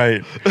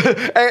 Right.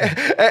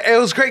 It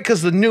was great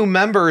because the new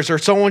members or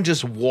someone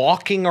just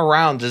walking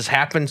around just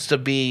happens to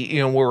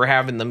be, where we're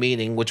having the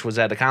meeting, which was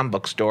at a comic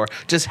book store,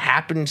 just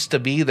happens to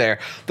be there.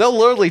 They'll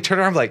literally turn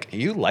around like,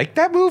 you like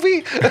that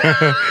movie?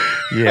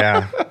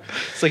 Yeah.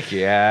 It's like,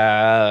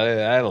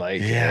 yeah, I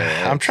like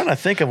it. I'm trying to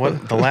think of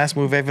what the last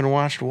movie I even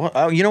watched was.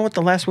 Oh, you know what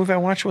the last movie I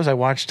watched was? I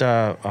watched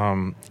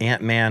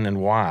Ant-Man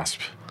and Wasp.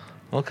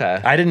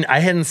 Okay. I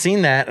hadn't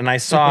seen that, and I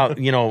saw,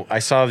 I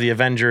saw the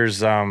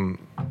Avengers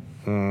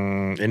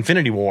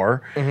Infinity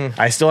War.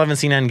 I still haven't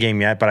seen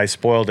Endgame yet, but I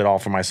spoiled it all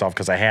for myself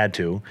because I had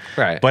to.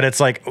 Right. But it's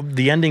like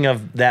the ending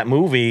of that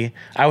movie,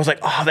 I was like,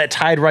 oh, that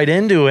tied right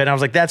into it. And I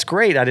was like, that's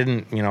great. I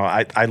didn't,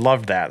 I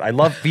loved that. I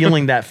love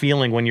feeling that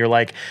feeling when you're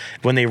like,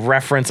 when they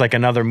reference like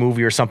another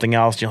movie or something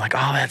else, you're like,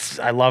 oh,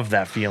 I love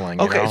that feeling.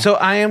 Okay, so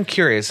I am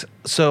curious.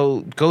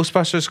 So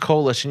Ghostbusters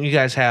Coalition, you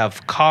guys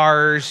have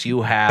cars,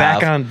 you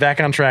have back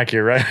on track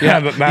here, right?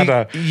 Yeah,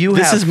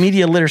 this is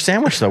Media Litter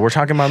Sandwich though. We're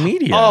talking about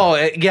media. Oh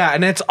yeah,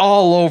 and it's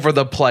all over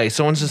the place.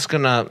 Someone's just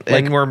gonna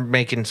and we're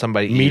making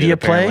somebody Media eat it,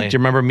 Play. apparently. Do you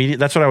remember Media?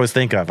 That's what I always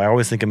think of. I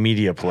always think of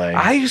Media Play.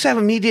 I used to have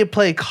a Media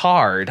Play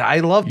card. I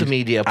loved the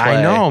Media Play.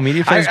 I know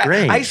Media Play is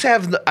great. I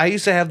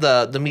used to have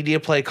the Media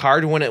Play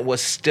card when it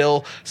was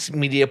still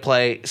Media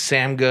Play.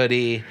 Sam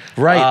Goody,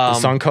 right?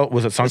 Suncoast,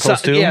 was it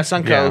Suncoast too? Yeah,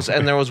 Suncoast,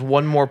 and there was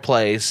one more place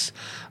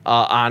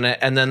on it,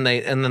 and then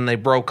they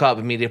broke up.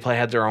 Media Play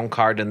had their own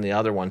card, and the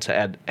other ones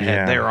had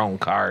their own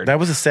card. That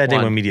was a sad day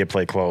when Media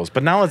Play closed,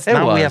 but now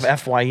we have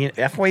FYE.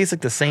 FYE is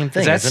like the same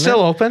thing. Is that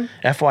still open?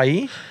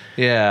 FYE.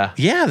 Yeah.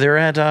 Yeah, they're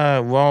at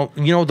there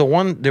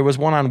was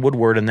one on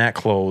Woodward and that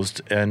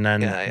closed, and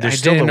then there's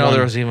still didn't know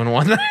there was even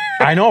one there.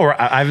 I know.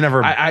 I've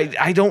never.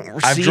 I don't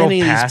see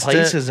any of these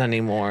places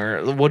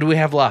anymore. What do we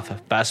have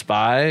left? Best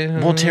Buy.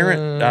 Well,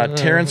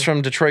 Terrence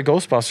from Detroit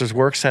Ghostbusters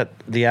works at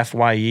the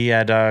FYE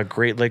at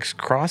Great Lakes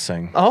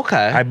Crossing. Okay.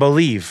 I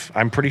believe.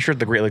 I'm pretty sure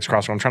the Great Lakes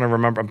Crossing. I'm trying to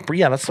remember.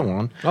 Yeah, that's the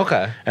one.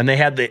 Okay. And they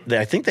had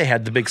I think they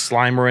had the big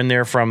Slimer in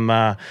there from.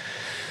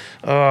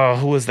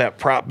 Who was that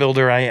prop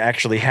builder? I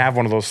actually have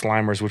one of those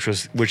Slimers,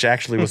 which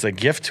actually was a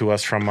gift to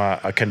us from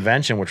a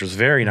convention, which was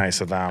very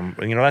nice of them.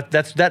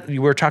 That's we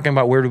were talking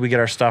about where do we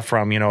get our stuff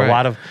from?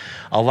 Right.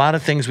 A lot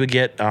of things we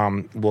get.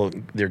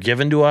 They're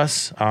given to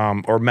us,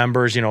 or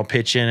members,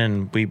 pitch in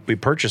and we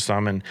purchase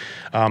them. And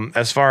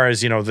as far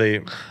as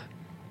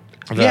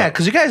yeah,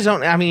 because you guys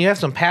don't. I mean, you have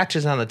some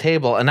patches on the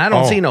table, and I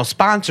don't see no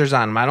sponsors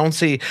on them. I don't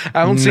see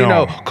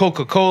no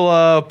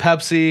Coca-Cola,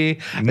 Pepsi.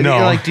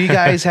 No, do you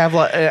guys have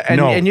no.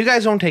 And you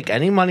guys don't take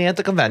any money at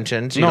the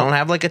conventions. You don't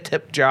have like a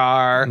tip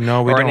jar,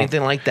 or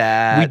anything like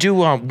that. We do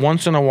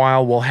once in a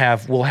while. We'll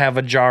have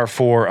a jar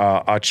for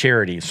a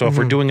charity. So if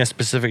we're doing a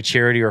specific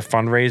charity or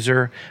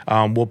fundraiser,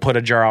 we'll put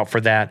a jar out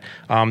for that.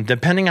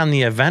 Depending on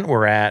the event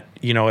we're at,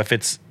 if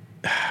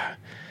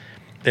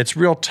it's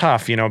real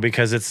tough,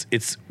 because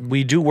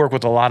we work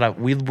with a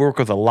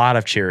lot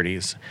of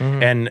charities,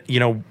 and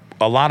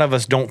a lot of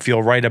us don't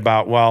feel right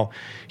about, well,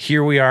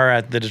 here we are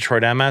at the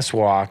Detroit MS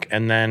Walk,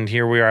 and then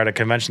here we are at a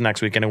convention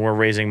next weekend, and we're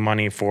raising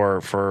money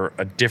for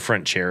a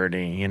different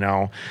charity,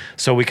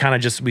 So we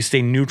kind of we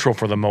stay neutral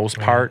for the most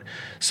part.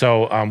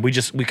 So we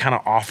kind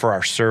of offer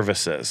our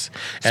services.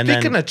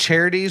 Speaking of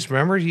charities,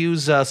 remember to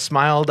use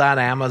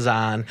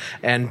Smile.Amazon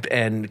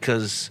and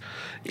because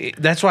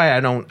that's why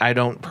I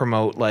don't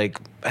promote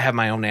have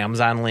my own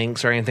Amazon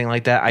links or anything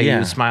like that. I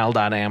use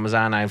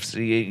Smile.Amazon.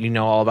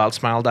 All about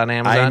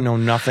Smile.Amazon. I know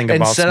nothing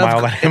about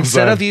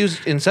Smile.Amazon.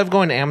 Instead of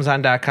going to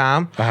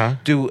Amazon.com,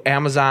 do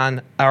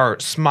Amazon or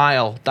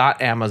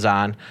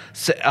Smile.Amazon.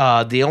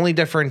 The only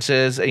difference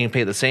is, and you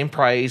pay the same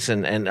price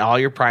and all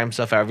your Prime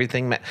stuff,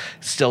 everything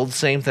still the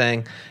same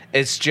thing.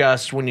 It's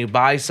just when you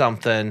buy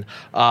something,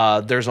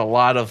 there's a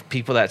lot of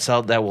people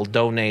that will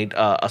donate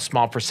a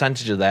small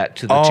percentage of that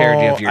to the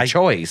charity of your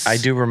choice. I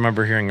do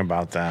remember hearing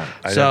about that.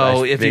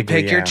 So if you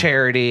pick your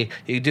charity,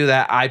 you do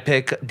that. I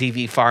pick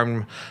DV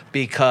Farm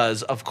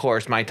because, of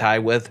course, my tie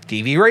with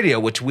DV Radio,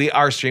 which we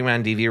are streaming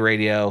on DV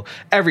Radio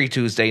every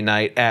Tuesday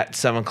night at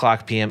 7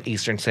 o'clock p.m.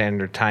 Eastern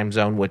Standard Time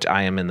Zone, which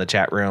I am in the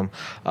chat room.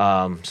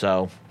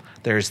 So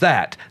there's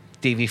that.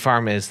 DV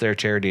Farm is their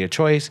charity of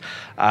choice.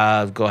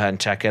 Go ahead and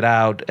check it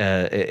out.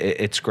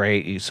 It's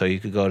great. So you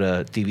could go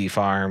to DV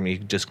Farm. You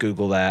can just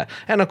Google that.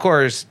 And, of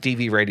course,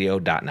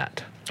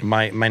 dvradio.net.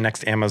 My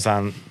next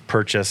Amazon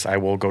purchase, I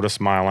will go to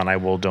Smile and I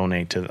will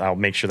donate I'll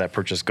make sure that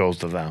purchase goes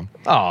to them.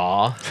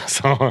 Aw.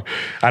 So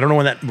I don't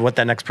know what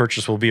that next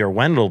purchase will be or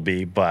when it'll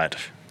be, but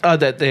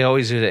That they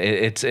always do.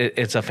 It's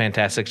a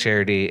fantastic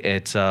charity.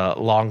 It's a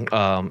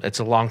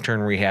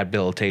long-term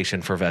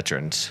rehabilitation for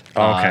veterans.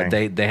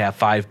 Okay. They have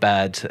 5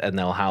 beds and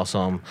they'll house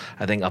them.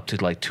 I think up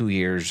to like 2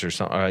 years or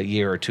so, a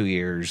year or 2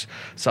 years,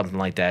 something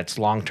like that. It's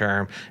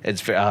long-term.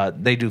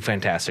 They do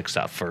fantastic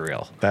stuff for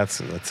real.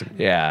 That's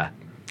Yeah.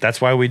 That's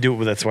why we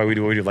do. That's why we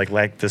do what we do.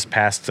 Like this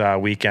past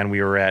weekend,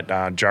 we were at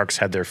Jarks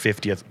had their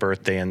 50th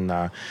birthday, and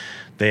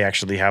they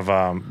actually have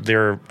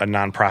they're a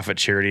nonprofit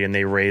charity, and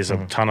they raise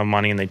a ton of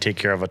money, and they take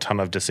care of a ton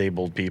of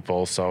disabled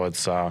people. So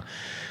it's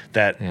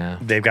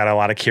they've got a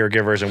lot of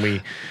caregivers,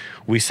 and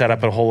we set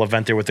up a whole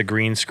event there with a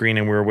green screen,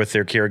 and we were with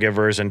their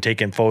caregivers and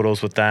taking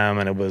photos with them,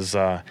 and it was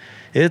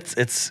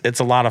it's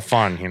a lot of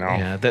fun, you know.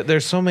 Yeah,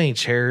 there's so many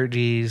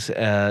charities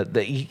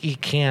that you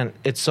can't.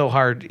 It's so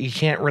hard. You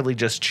can't really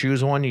just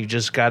choose one. You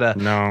just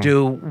gotta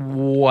do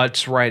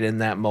what's right in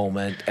that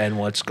moment and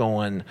what's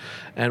going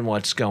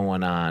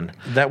on.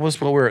 That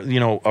was what we're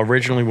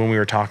originally when we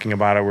were talking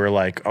about it, we were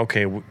like,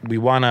 okay, we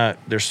wanna.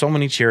 There's so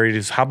many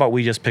charities. How about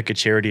we just pick a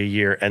charity a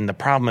year? And the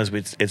problem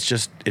is it's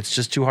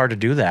just too hard to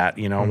do that.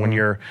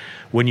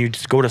 When you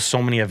just go to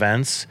so many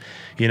events.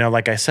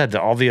 Like I said,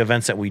 all the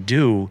events that we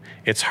do,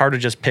 it's hard to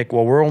just pick,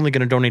 well, we're only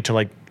going to donate to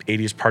like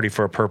 80s Party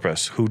for a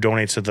Purpose, who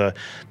donates to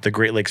the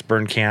Great Lakes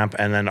Burn Camp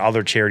and then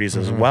other charities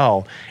as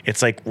well.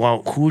 It's like,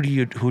 well, who do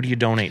you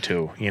donate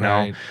to,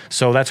 Right.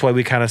 So that's why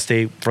we kind of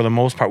stay, for the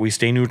most part, we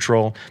stay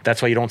neutral.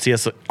 That's why you don't see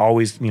us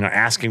always,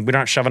 asking. We're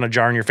not shoving a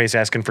jar in your face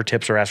asking for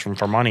tips or asking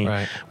for money.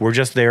 Right. We're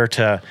just there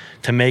to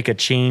make a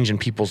change in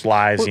people's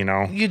lives,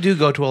 You do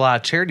go to a lot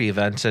of charity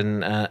events,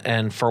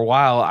 and for a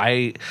while,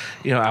 I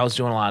was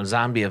doing a lot of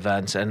zombie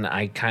events, and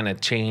I kind of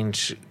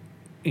changed.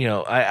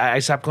 I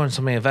stopped going to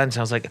so many events.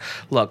 And I was like,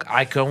 look,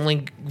 I can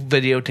only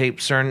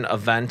videotape certain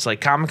events. Like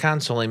Comic-Con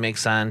totally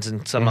makes sense,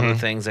 and some other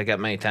things that get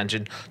my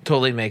attention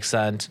totally makes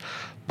sense.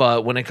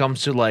 But when it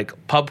comes to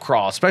like pub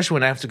crawl, especially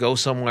when I have to go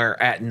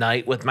somewhere at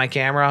night with my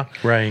camera,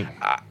 right?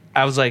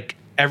 I was like,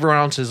 everyone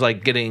else is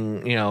like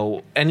getting,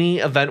 any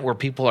event where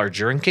people are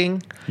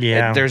drinking.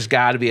 Yeah. There's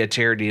got to be a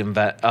charity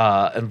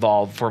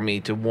involved for me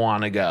to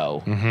want to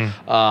go.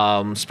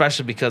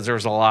 Especially because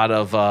there's a lot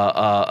of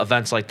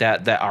events like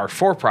that are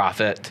for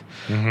profit.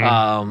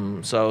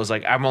 So it was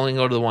like, I'm only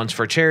going to go to the ones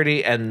for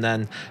charity, and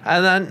then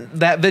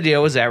that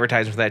video is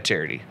advertising for that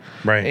charity.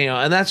 Right.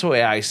 And that's the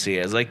way I see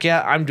it. It's like,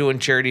 yeah, I'm doing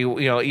charity,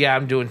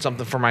 I'm doing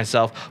something for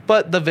myself,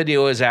 but the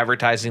video is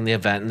advertising the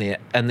event,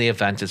 and the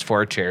event is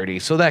for a charity,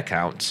 so that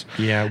counts.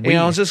 Yeah.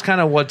 It's just kind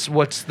of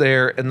what's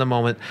there in the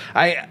moment.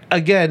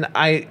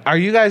 Are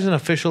you guys an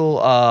official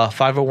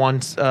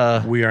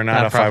 501? We are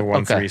not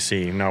nonprofit? a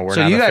 501c. Okay. No, we're not.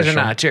 So you guys official.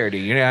 are not a charity.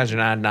 You guys are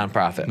not a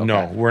nonprofit. Okay.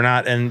 No, we're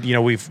not. And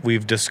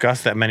we've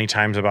discussed that many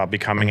times about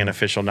becoming an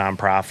official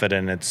nonprofit,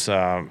 and it's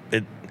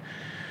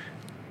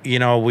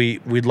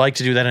we'd like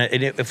to do that.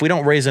 And if we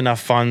don't raise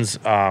enough funds,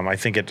 I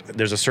think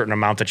there's a certain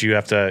amount that you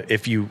have to,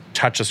 if you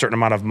touch a certain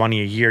amount of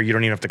money a year, you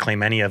don't even have to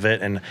claim any of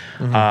it. And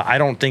I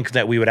don't think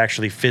that we would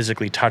actually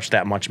physically touch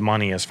that much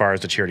money as far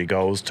as the charity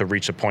goes to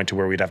reach a point to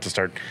where we'd have to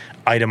start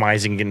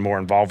itemizing and getting more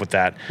involved with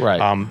that.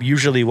 Right.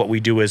 Usually what we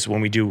do is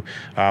when we do,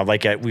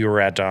 we were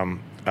at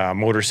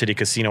Motor City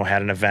Casino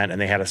had an event, and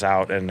they had us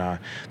out, and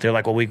they're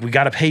like, well, we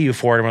got to pay you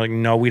for it. And we're like,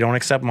 no, we don't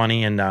accept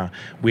money. And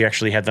we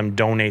actually had them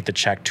donate the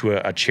check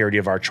to a charity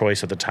of our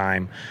choice at the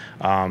time.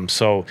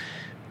 So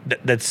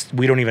that's,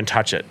 we don't even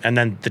touch it. And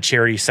then the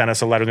charity sent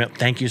us a letter.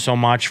 Thank you so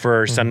much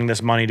for sending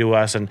this money to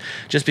us. And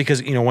just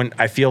because, when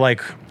I feel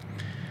like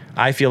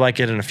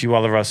it, and a few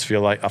other of us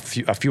feel like a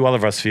few other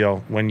of us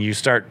feel, when you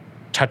start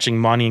touching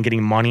money and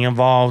getting money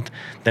involved,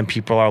 then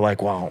people are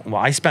like, well,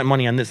 I spent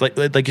money on this, like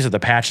you said, the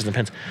patches and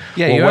pins.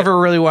 Yeah, well, you ever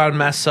really want to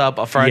mess up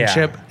a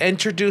friendship? Yeah.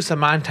 Introduce a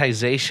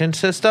monetization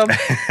system.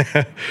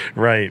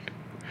 Right.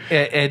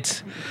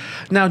 It's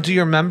now. Do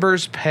your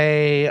members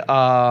pay?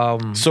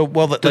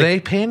 Do they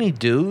pay any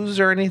dues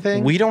or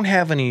anything? We don't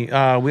have any.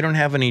 We don't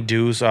have any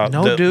dues.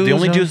 No dues. The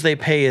only dues they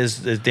pay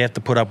is they have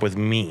to put up with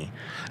me.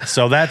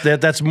 So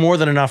that's more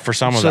than enough for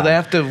some of them. So they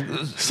have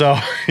to. So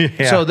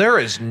yeah. So there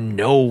is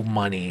no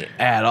money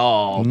at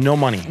all. No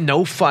money.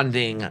 No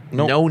funding.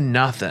 No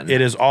nothing.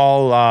 It is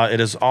all. I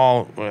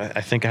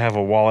think I have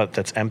a wallet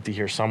that's empty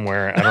here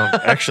somewhere.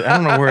 I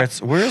don't know where it's.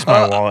 Where is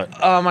my wallet?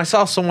 I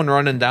saw someone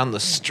running down the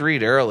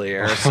street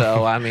earlier.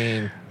 So I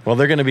mean. Well,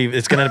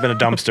 it's going to have been a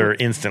dumpster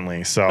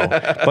instantly. So,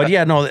 but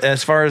yeah, no.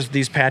 As far as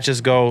these patches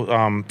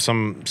go,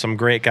 some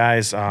great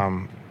guys.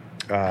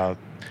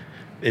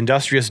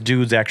 Industrious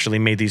Dudes actually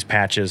made these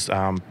patches.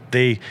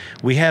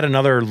 We had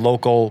another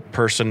local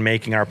person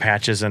making our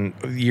patches, and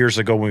years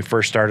ago when we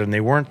first started, and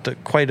they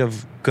weren't quite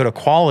of good a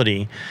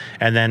quality.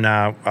 And then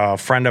a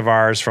friend of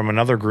ours from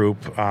another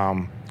group,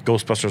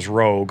 Ghostbusters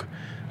Rogue,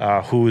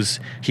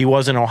 he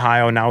was in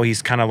Ohio. Now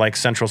he's kind of like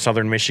central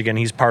southern Michigan.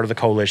 He's part of the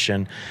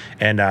coalition,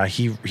 and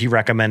he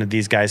recommended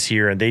these guys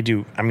here, and they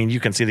do. I mean, you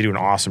can see they do an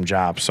awesome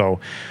job. So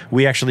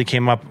we actually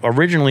came up.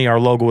 Originally, our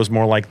logo was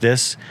more like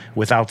this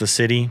without the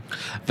city.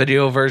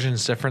 Video version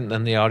is different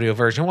than the audio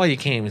version. Well, you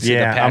can't even see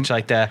the patch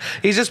like that.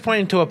 He's just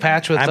pointing to a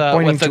patch with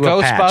the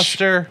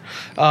Ghostbuster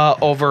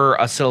over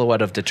a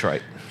silhouette of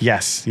Detroit.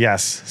 Yes.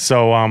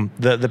 So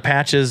the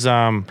patches.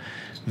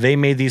 They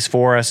made these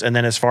for us, and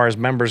then as far as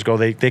members go,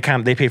 they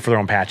pay for their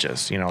own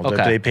patches.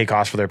 They pay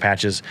cost for their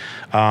patches.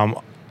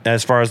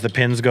 As far as the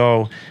pins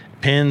go,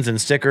 pins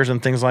and stickers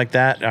and things like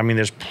that. I mean,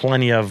 there's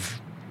plenty of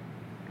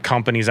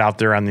companies out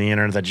there on the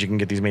internet that you can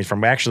get these made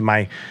from.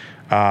 Actually,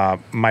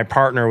 my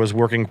partner was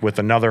working with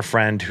another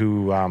friend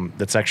who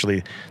that's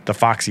actually the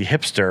Foxy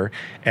Hipster,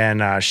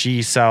 and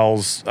she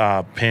sells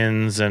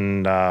pins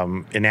and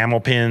enamel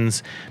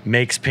pins,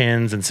 makes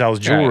pins, and sells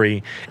jewelry.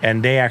 Right.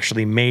 And they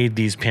actually made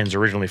these pins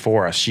originally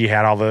for us. She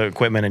had all the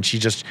equipment, and she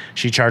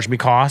charged me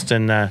cost,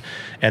 and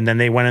then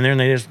they went in there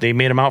and they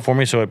made them out for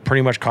me. So it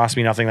pretty much cost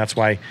me nothing. That's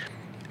why,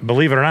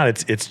 believe it or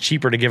not, it's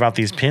cheaper to give out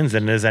these pins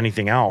than it is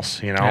anything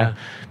else,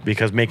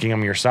 because making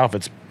them yourself,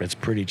 it's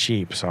pretty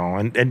cheap. So,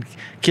 and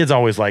kids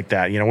always like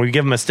that. When you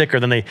give them a sticker,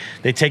 then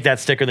they take that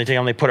sticker,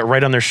 they put it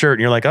right on their shirt,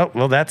 and you're like, oh,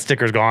 well, that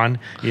sticker's gone,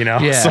 Yeah.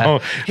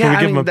 So when we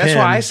give them a that's pin,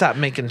 why I stopped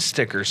making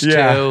stickers too.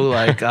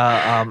 Like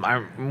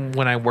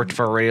when I worked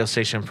for a radio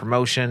station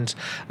promotions,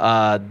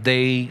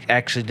 they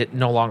actually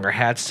no longer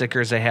had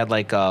stickers. They had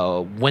like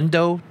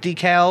window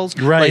decals,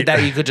 like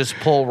that you could just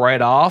pull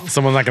right off.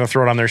 Someone's not going to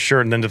throw it on their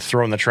shirt and then just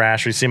throw it in the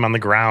trash. You see them on the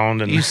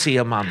ground, and you see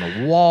them on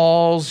the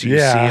walls. You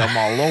see them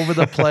all over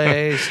the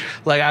place.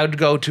 Like I would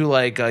go to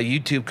like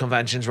YouTube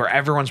conventions where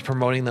everyone's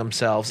promoting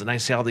themselves, and I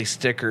see all these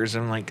stickers,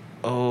 and I'm like,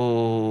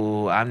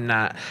 oh,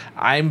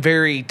 I'm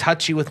very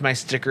touchy with my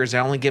stickers. I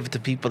only give it to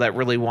people that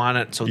really want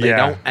it, so they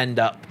don't end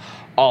up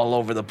all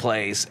over the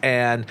place.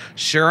 And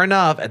sure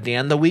enough, at the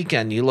end of the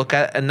weekend, you look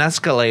at an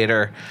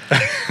escalator,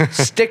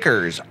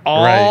 stickers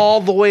all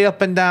the way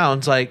up and down.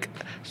 It's like,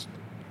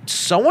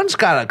 someone's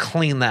got to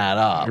clean that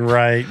up.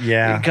 Right,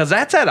 yeah. Because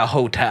that's at a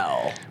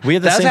hotel. We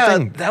had the same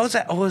thing. That was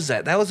at, what was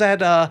that? That was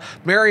at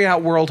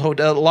Marriott World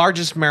Hotel,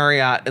 largest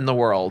Marriott in the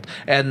world.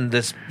 And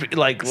this,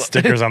 like...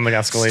 Stickers on the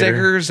escalator.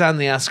 Stickers on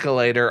the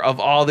escalator of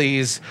all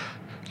these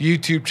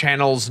YouTube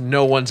channels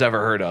no one's ever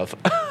heard of.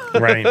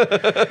 Right.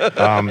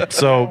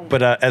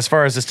 But as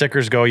far as the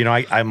stickers go,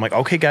 I'm like,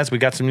 okay, guys, we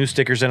got some new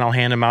stickers, and I'll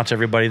hand them out to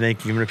everybody. They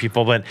can give them to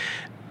people, but...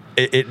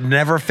 It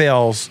never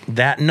fails.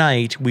 That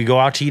night, we go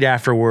out to eat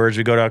afterwards.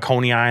 We go to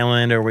Coney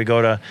Island, or we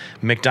go to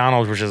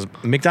McDonald's,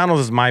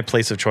 McDonald's is my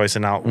place of choice.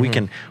 And now we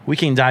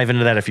can dive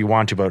into that if you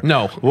want to, but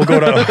no, we'll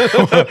go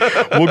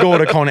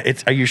to Coney.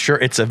 Are you sure?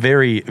 It's a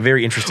very,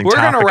 very interesting. We're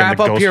gonna wrap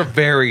up here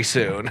very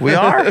soon. We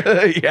are.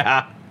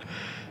 Yeah.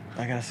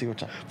 I gotta see what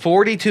time.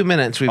 42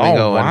 minutes we've been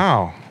going.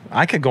 Wow,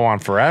 I could go on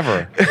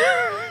forever.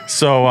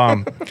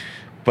 So.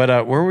 But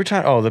where were we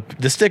talking? Oh,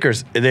 the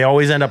stickers. They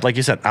always end up, like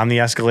you said, on the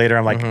escalator.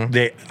 I'm like,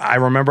 I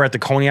remember at the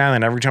Coney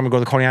Island, every time we go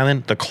to the Coney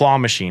Island, the claw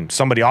machine.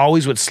 Somebody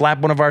always would slap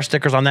one of our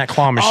stickers on that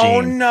claw machine.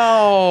 Oh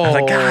no! I was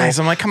like, guys,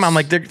 come on,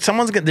 like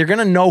they're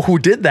gonna know who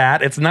did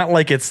that. It's not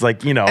like it's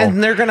like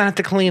and they're gonna have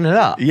to clean it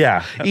up.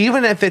 Yeah,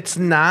 even if it's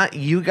not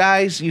you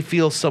guys, you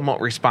feel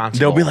somewhat responsible.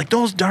 They'll be like,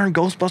 those darn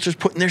Ghostbusters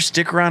putting their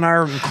sticker on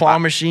our claw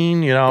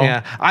machine.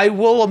 Yeah, I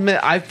will admit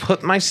I've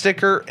put my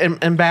sticker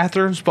in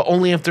bathrooms, but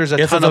only if there's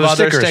a ton of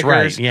other stickers.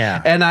 Right.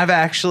 Yeah. And I've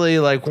actually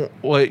I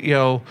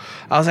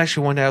was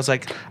actually one day I was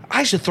like,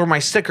 I should throw my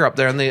sticker up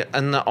there, and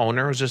the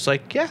owner was just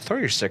like, yeah, throw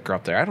your sticker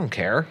up there. I don't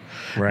care.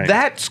 Right.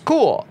 That's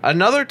cool.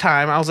 Another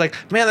time I was like,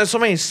 man, there's so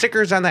many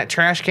stickers on that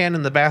trash can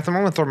in the bathroom.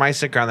 I'm gonna throw my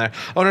sticker on there.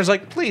 Owner's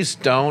like, please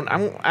don't.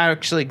 I'm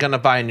actually gonna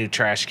buy a new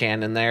trash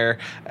can in there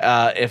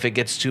if it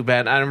gets too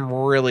bad. I'm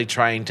really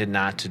trying to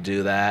not to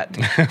do that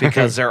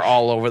because they're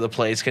all over the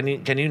place. Can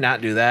you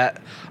not do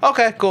that?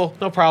 Okay, cool,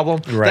 no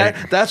problem. Right.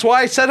 That's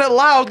why I said it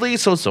loudly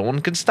so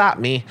someone can stop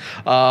me.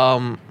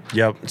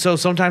 Yep. So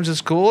sometimes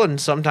it's cool,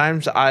 and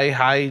sometimes I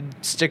hide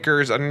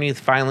stickers underneath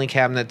filing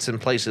cabinets in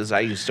places I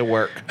used to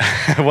work.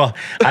 Well,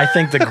 I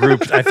think the group,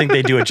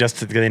 they do it just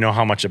so they know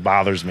how much it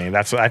bothers me.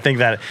 I think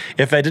that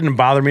if it didn't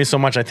bother me so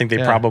much, I think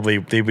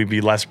they would be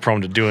less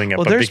prone to doing it.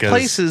 Well, there's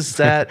places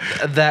that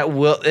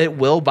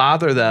will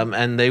bother them,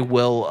 and they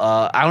will.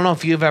 I don't know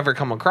if you've ever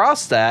come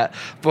across that.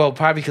 Well,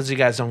 probably because you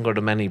guys don't go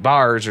to many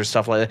bars or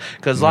stuff like that.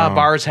 Because a lot of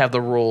bars have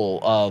the rule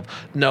of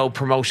no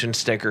promotion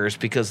stickers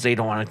because they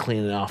don't want to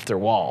clean it off their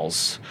walls.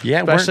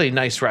 Yeah, especially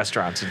nice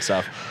restaurants and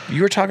stuff.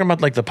 You were talking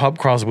about like the pub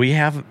crawls. We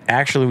haven't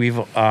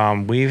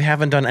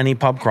done any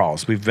pub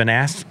crawls. We've been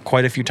asked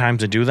quite a few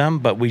times to do them,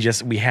 but we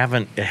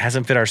haven't. It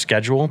hasn't fit our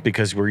schedule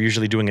because we're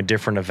usually doing a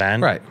different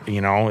event. Right.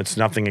 It's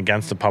nothing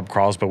against the pub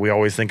crawls, but we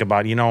always think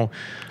about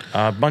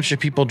a bunch of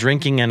people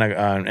drinking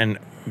and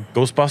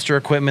Ghostbuster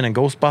equipment and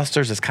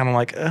Ghostbusters, it's kind of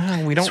like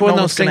we don't It's one know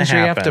of what's those going to things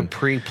where you have happen. to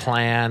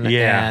pre-plan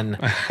Yeah.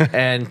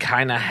 and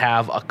kind of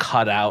have a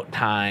cutout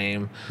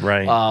time.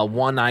 Right.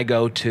 One I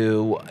go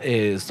to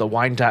is the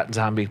Wyandotte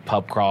Zombie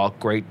Pub Crawl.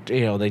 Great,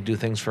 they do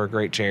things for a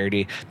great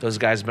charity. Those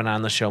guys have been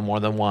on the show more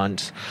than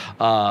once.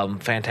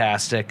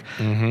 Fantastic.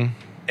 Mm-hmm.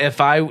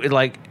 If I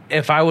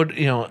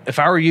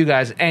were you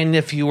guys, and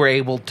if you were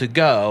able to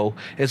go,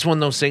 it's one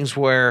of those things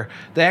where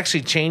they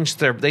actually changed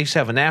they used to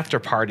have an after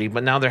party,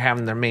 but now they're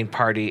having their main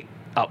party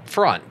up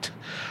front.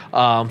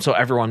 So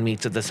everyone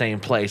meets at the same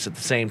place at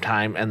the same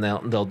time, and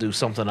they'll do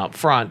something up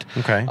front.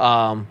 Okay.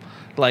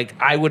 Like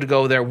I would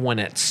go there when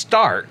it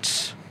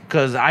starts,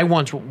 because I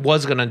once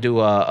was going to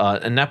do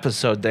an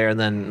episode there, and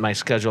then my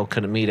schedule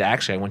couldn't meet.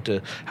 Actually, I went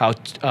to How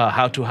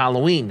to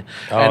Halloween,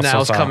 and I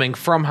was coming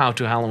from How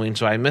to Halloween,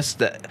 so I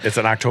missed it. It's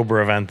an October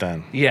event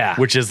then. Yeah.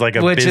 Which is like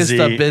is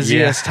the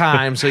busiest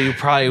time, so you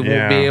probably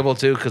won't be Yeah. able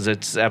to, because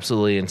it's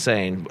absolutely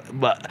insane.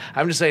 But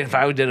I'm just saying, if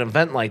I did an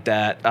event like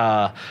that,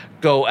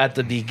 go at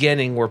the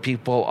beginning where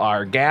people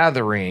are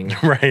gathering,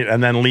 Right,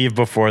 and then leave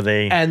before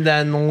they... and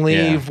then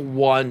leave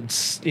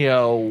once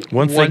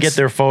Once they get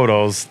their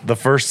photos, the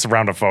first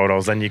round of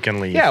photos, then you can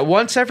leave. Yeah,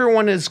 once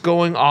everyone is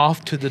going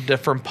off to the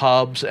different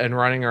pubs and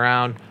running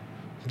around,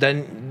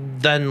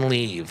 then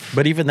leave.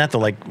 But even that though,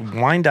 like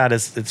Wyandotte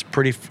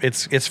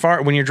it's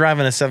far when you're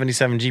driving a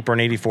 77 Jeep or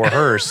an 84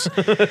 hearse.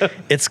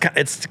 it's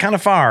kind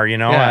of far,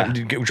 Yeah.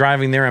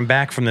 driving there and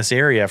back from this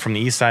area from the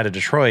east side of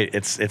Detroit.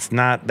 It's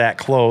not that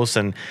close,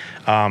 and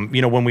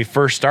when we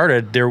first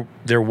started,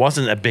 there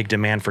wasn't a big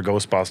demand for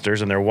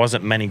Ghostbusters, and there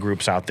wasn't many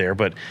groups out there.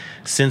 But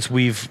since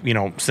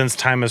since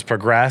time has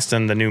progressed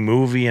and the new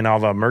movie and all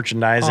the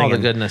merchandising, All the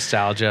good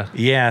nostalgia.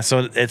 yeah,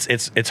 so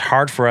it's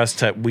hard for us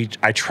to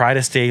I try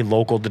to stay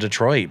local to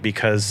Detroit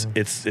because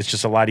it's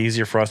just a lot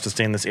easier for us to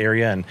stay in this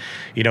area, and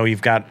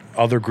you've got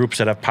other groups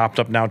that have popped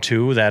up now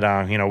too that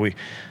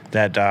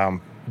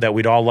that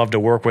we'd all love to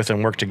work with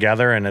and work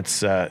together, and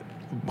it's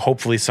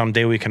hopefully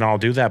someday we can all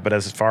do that. But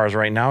as far as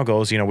right now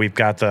goes, we've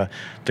got the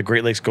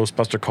Great Lakes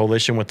Ghostbuster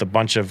Coalition with a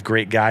bunch of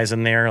great guys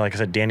in there, like I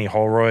said, Danny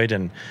Holroyd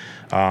and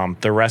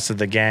the rest of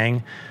the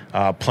gang.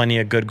 Plenty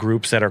of good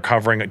groups that are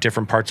covering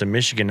different parts of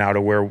Michigan now,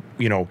 to where,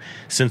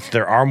 since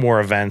there are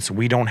more events,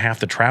 we don't have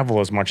to travel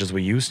as much as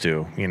we used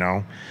to,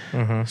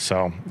 Mm-hmm.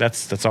 So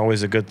that's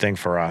always a good thing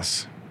for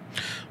us.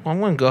 Well, I'm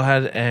going to go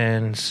ahead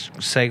and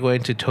segue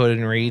into Toad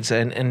and Reads,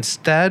 and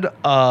instead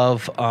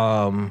of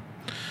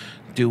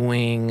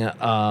doing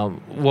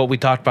what we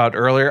talked about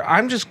earlier,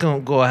 I'm just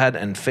going to go ahead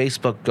and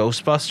Facebook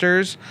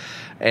Ghostbusters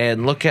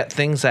and look at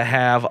things that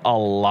have a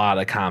lot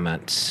of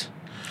comments.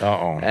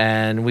 Uh-oh.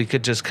 And we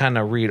could just kind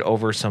of read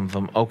over some of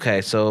them.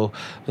 Okay, so one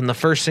of the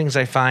first things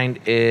I find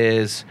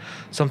is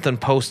something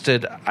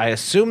posted. I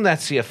assume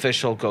that's the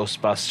official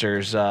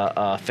Ghostbusters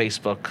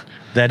Facebook.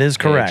 That is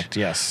correct. page.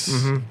 Yes.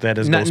 Mm-hmm. That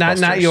is Not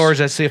Ghostbusters. yours.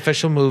 That's the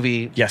official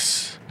movie.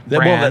 Yes.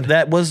 Brand.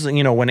 That was,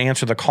 when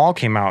Answer the Call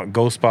came out,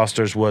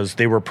 Ghostbusters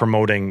they were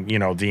promoting,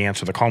 the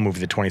Answer the Call movie,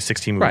 the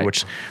 2016 movie, Right.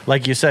 which,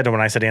 like you said, when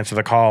I said Answer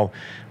the Call,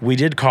 we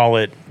did call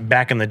it,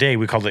 back in the day,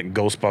 we called it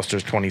Ghostbusters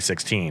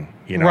 2016.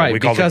 Right, we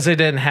called because they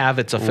didn't have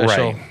its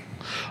official. Right.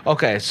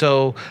 Okay,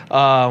 so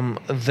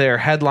their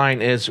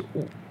headline is,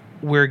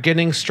 "We're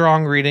getting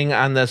strong reading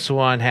on this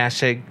one,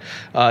 hashtag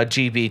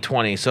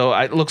GB20. So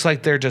it looks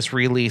like they're just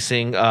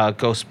releasing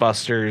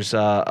Ghostbusters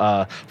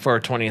for our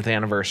 20th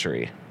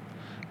anniversary.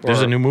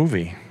 There's a new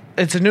movie.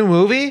 It's a new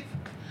movie?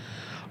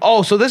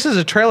 Oh, so this is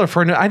a trailer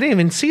for a new... I didn't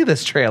even see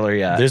this trailer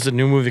yet. There's a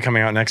new movie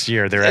coming out next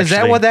year. Is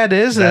that what that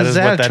is? Is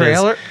that a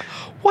trailer? Is.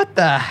 What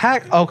the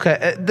heck?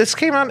 Okay, this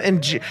came out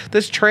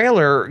this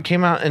trailer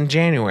came out in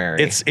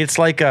January. It's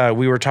like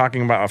we were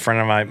talking about a friend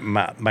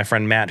of my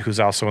friend Matt, who's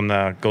also in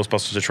the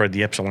Ghostbusters Detroit,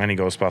 the Ypsilanti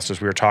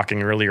Ghostbusters. We were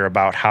talking earlier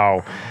about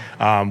how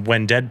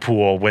when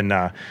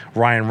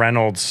Ryan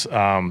Reynolds,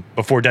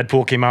 before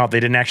Deadpool came out, they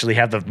didn't actually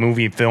have the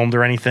movie filmed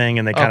or anything,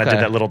 and they kind of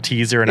did that little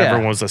teaser, and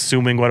everyone was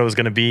assuming what it was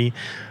going to be.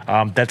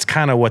 That's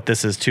kind of what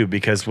this is too,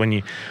 because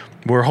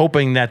we're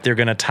hoping that they're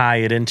going to tie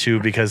it into,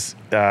 because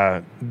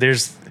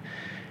there's.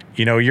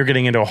 You're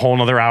getting into a whole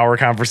nother hour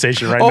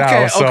conversation right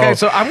now.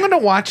 So I'm going to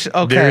watch.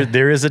 Okay.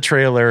 There is a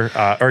trailer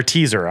or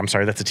teaser. I'm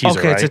sorry, that's a teaser.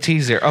 Okay, right? it's a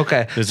teaser.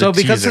 Okay. There's so a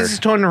because teaser. this is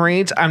Toad and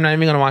Reads, I'm not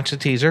even going to watch the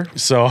teaser.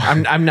 So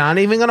I'm not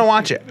even going to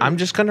watch it. I'm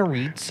just going to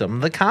read some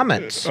of the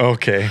comments.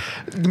 okay.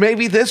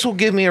 Maybe this will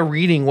give me a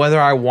reading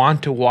whether I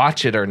want to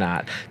watch it or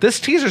not.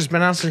 This teaser's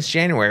been out since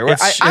January.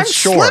 I'm It's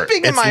short.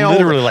 slipping in It's my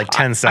literally like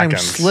 10 seconds. I'm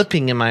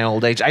slipping in my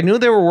old age. I knew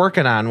they were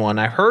working on one.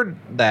 I heard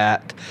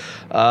that.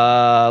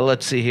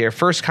 Let's see here.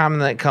 First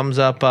comment that comes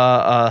up,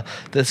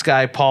 this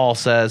guy Paul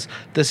says,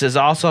 "This is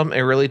awesome.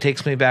 It really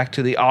takes me back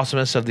to the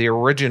awesomeness of the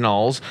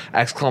originals!" !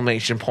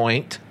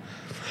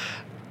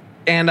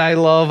 And I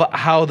love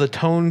how the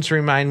tones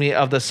remind me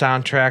of the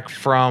soundtrack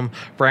from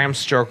Bram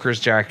Stoker's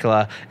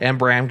Dracula, and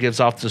Bram gives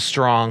off the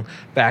strong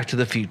Back to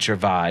the Future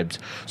vibes.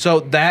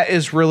 So that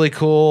is really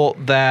cool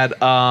that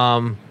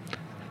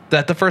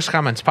that the first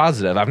comment's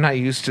positive. I'm not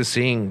used to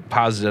seeing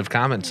positive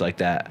comments like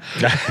that.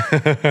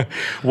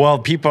 Well,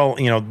 people,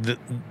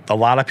 a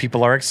lot of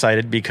people are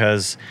excited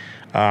because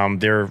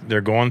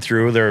they're going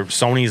through.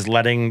 Sony's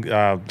letting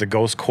the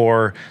Ghost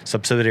Core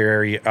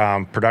subsidiary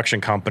production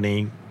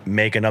company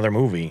make another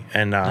movie,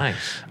 and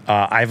Nice.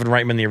 Ivan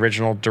Reitman, the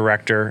original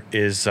director,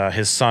 is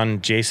his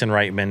son Jason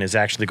Reitman is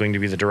actually going to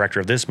be the director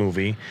of this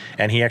movie,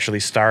 and he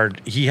actually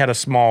starred. He had a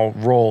small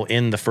role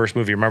in the first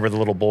movie. Remember the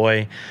little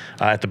boy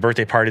at the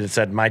birthday party that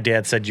said, "My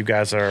dad said you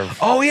guys are."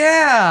 Oh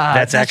yeah,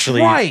 That's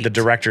actually right. the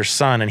director's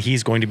son, and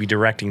he's going to be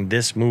directing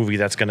this movie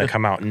that's going to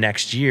come out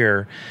next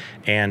year,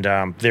 and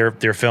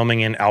they're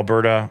filming in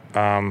Alberta,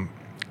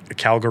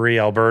 Calgary,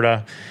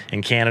 Alberta,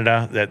 in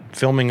Canada. That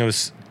filming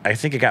was. I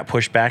think it got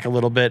pushed back a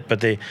little bit, but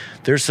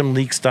there's some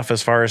leaked stuff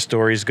as far as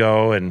stories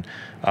go, and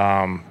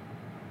I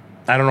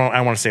don't know. I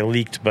don't want to say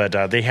leaked,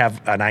 but they have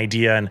an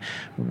idea, and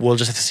we'll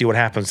just have to see what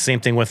happens.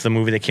 Same thing with the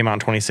movie that came out in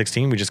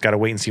 2016. We just got to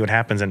wait and see what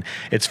happens. And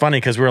it's funny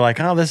because we're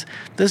like, oh,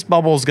 this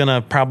bubble is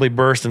gonna probably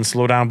burst and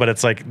slow down, but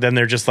it's like then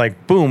they're just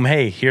like, boom,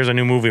 hey, here's a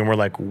new movie, and we're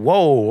like,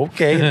 whoa,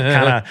 okay,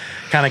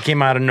 kind of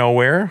came out of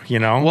nowhere,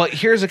 Well,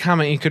 here's a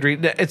comment you could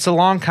read. It's a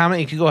long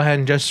comment. You could go ahead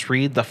and just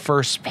read the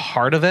first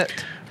part of it.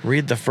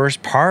 Read the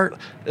first part.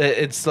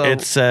 It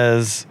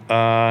says,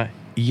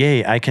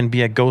 yay, I can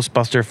be a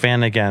Ghostbuster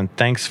fan again.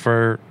 Thanks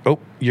for... Oh,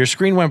 your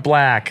screen went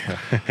black.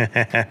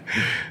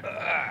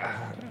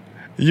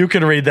 You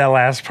can read that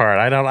last part.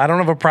 I don't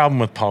have a problem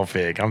with Paul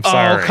Feig. I'm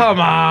sorry. Oh, come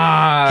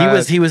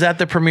on. He was at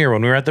the premiere.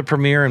 When we were at the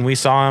premiere and we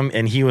saw him,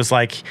 and he was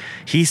like,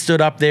 he stood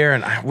up there,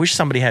 and I wish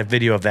somebody had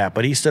video of that,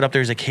 but he stood up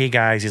there. He's like, hey,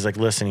 guys. He's like,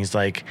 listen, he's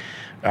like,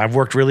 I've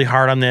worked really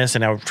hard on this,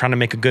 and I'm trying to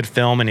make a good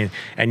film,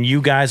 and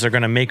you guys are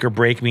going to make or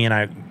break me,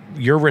 and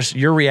your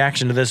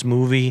reaction to this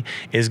movie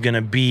is going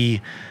to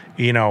be,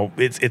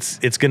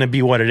 it's going to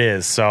be what it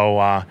is. So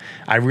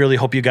I really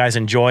hope you guys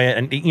enjoy it.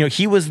 And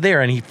he was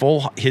there, and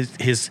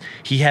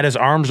he had his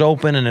arms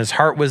open, and his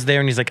heart was there,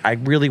 and he's like, I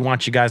really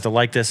want you guys to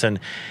like this, and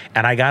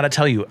I got to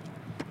tell you,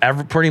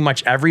 pretty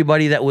much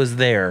everybody that was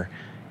there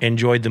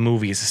enjoyed the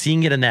movies.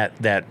 Seeing it in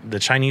the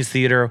Chinese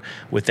theater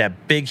with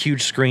that big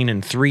huge screen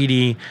in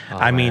 3D.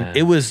 I mean,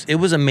 it was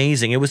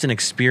amazing. It was an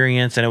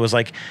experience, and it was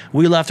like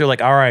we left there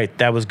like, all right,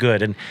 that was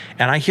good. And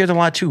I hear that a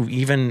lot too.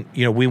 Even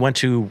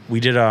we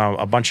did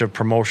a bunch of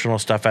promotional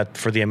stuff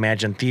for the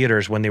Imagine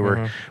theaters when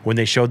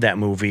they showed that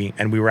movie,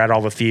 and we were at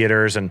all the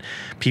theaters, and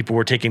people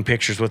were taking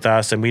pictures with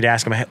us, and we'd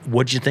ask them, hey,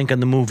 what'd you think of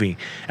the movie?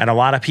 And a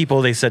lot of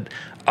people, they said,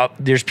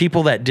 there's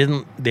people that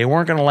they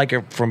weren't going to like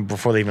it from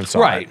before they even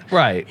saw it.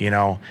 Right.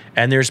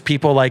 And there's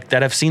people like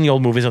that have seen the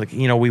old movies, like,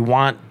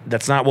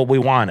 that's not what we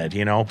wanted,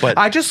 but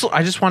I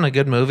just want a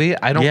good movie.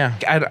 I don't,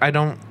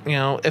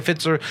 if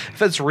it's a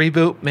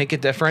reboot, make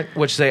it different,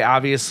 which they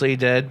obviously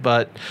did,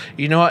 but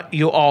you know what?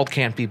 You all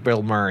can't be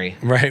Bill Murray.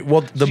 Right.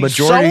 Well, the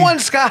majority.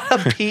 Someone's got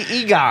to be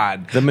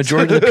Egon. The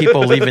majority of the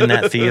people leaving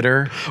that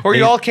theater. Or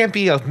you all can't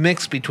be a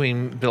mix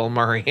between Bill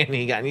Murray and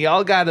Egon. You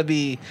all got to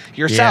be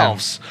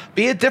yourselves. Yeah.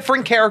 Be a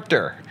different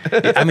character.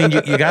 I mean,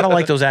 you got to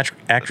like those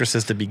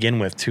actresses to begin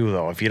with too,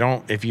 though. If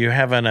you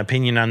have an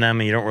opinion on them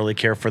and you don't really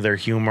care for their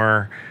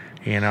humor,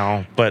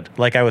 But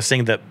like I was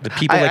saying, the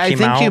people that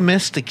came out. I think you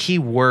missed a key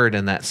word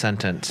in that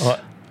sentence.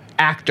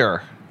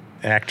 Actor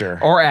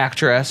or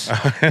actress,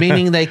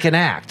 meaning they can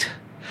act.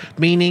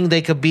 Meaning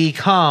they could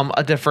become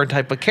a different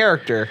type of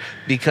character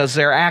because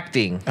they're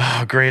acting.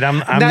 Oh, great! I'm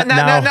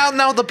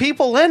now the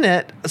people in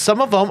it.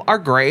 Some of them are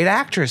great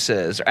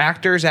actresses,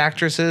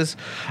 actresses.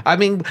 I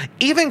mean,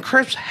 even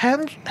Chris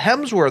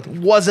Hemsworth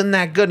wasn't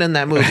that good in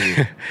that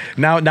movie.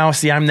 now,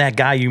 see, I'm that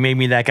guy. You made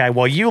me that guy.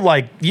 Well, you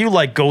like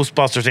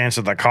Ghostbusters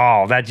Answer the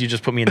Call. That you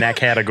just put me in that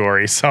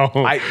category. So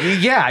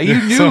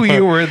you knew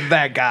you were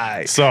that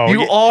guy. So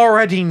you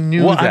already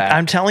knew that.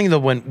 I'm telling you,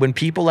 when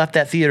people left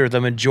that theater,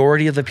 the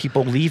majority of the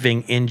people leaving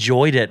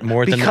enjoyed it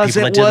more than the people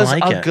that didn't like it.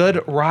 Because it was a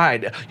good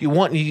ride.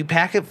 You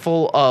pack it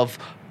full of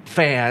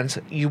fans.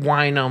 You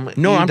wine them.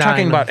 No, I'm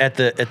talking about at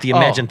the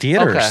Imagine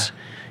theaters.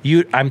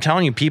 Okay. I'm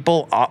telling you,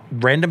 people,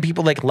 random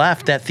people that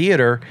left that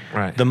theater.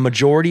 Right. The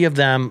majority of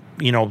them,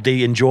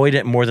 they enjoyed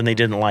it more than they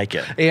didn't like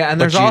it. Yeah, and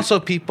there's also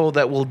people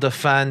that will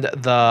defend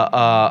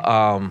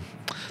the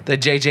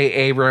J.J.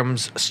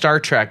 Abrams Star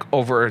Trek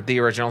over the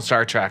original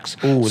Star Treks.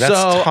 Ooh,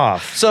 that's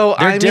tough. So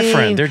they're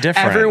different. They're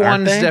different.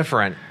 Everyone's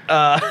different.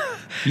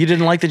 You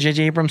didn't like the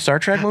J.J. Abrams Star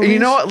Trek movies? You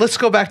know what? Let's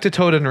go back to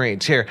Toad and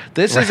Reeds here.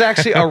 This is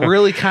actually a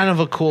really kind of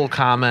a cool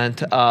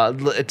comment.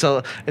 It's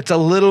a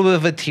little bit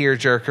of a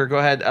tearjerker. Go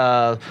ahead.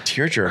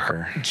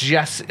 Tearjerker.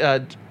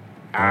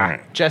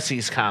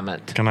 Jesse's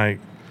comment. Can I?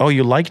 Oh,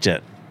 you liked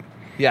it.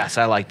 Yes,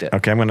 I liked it.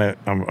 Okay, I'm gonna.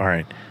 All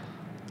right.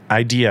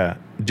 Idea: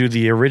 do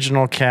the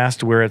original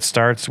cast where it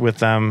starts with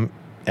them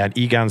at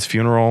Egon's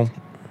funeral.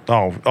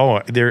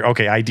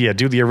 Okay. Idea: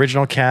 do the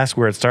original cast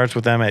where it starts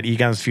with them at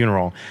Egon's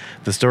funeral.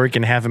 The story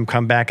can have him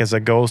come back as a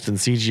ghost in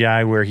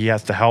CGI where he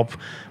has to help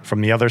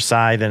from the other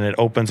side, and it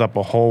opens up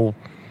a whole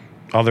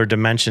other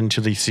dimension to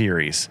the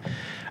series.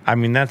 I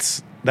mean,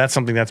 that's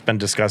something that's been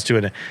discussed too.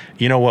 And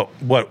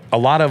what a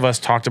lot of us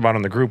talked about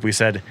in the group, we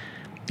said,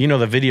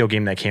 the video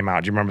game that came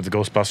out. Do you remember the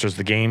Ghostbusters,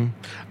 the game?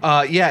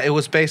 Yeah, it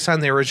was based on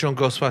the original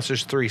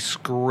Ghostbusters 3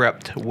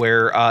 script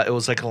where it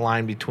was like a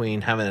line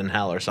between heaven and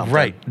hell or something.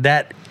 Right.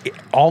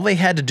 All they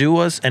had to do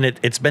was, and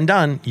it's been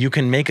done, you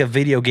can make a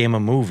video game a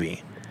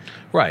movie.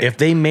 Right. If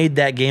they made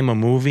that game a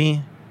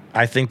movie,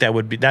 I think that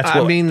would be.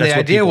 The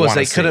idea was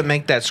they couldn't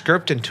make that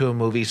script into a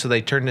movie, so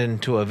they turned it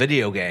into a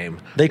video game.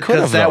 They could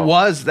have,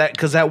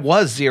 because that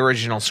was the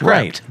original script.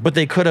 Right, but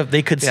they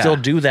could still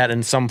do that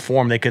in some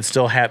form. They could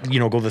still have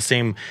go the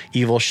same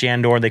evil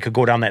Shandor. They could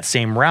go down that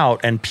same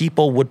route, and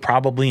people would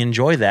probably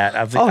enjoy that.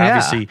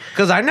 Obviously,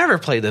 because I never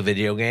played the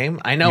video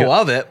game. I know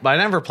of it, but I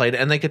never played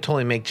it, and they could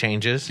totally make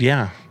changes.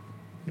 Yeah.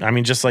 I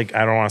mean, just like,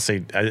 I don't want to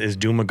say, is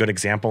Doom a good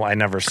example? I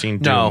never seen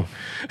Doom. No.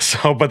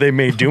 So, but they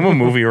made Doom a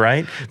movie,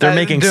 right? They're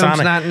making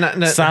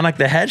Doom's Sonic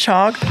the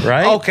Hedgehog,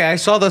 right? Okay, I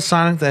saw the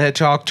Sonic the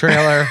Hedgehog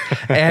trailer,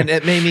 and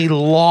it made me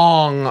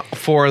long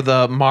for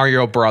the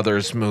Mario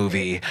Brothers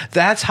movie.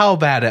 That's how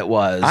bad it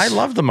was. I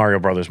love the Mario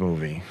Brothers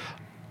movie.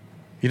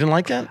 You didn't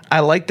like that? I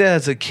liked it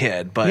as a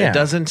kid, but it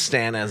doesn't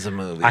stand as a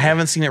movie. I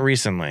haven't seen it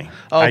recently. Okay.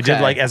 I did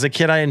as a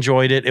kid. I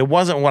enjoyed it. It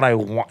wasn't what I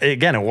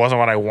it wasn't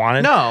what I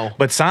wanted. No,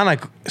 but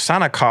Sonic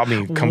caught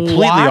me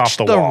completely off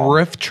the wall. Watch the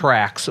Rift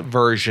Tracks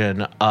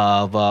version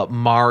of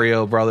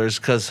Mario Brothers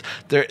because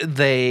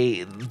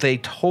they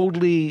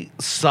totally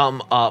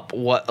sum up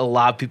what a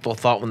lot of people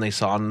thought when they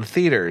saw it in the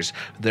theaters.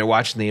 They're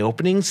watching the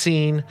opening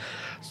scene.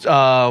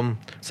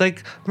 It's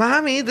like,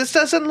 Mommy, this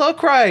doesn't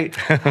look right.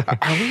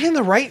 Are we in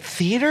the right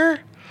theater?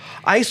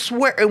 I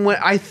swear, and when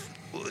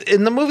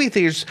in the movie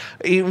theaters,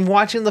 even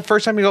watching the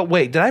first time, you go,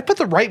 wait, did I put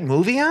the right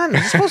movie on?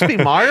 Is this supposed to be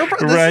Mario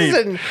Bros?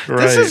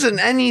 This isn't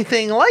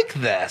anything like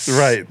this.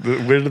 Right.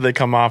 Where did they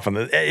come off on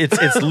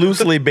it's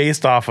loosely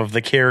based off of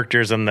the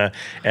characters and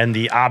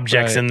the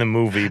objects in the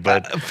movie,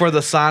 but for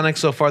the Sonic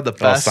so far, the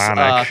best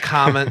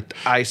comment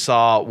I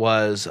saw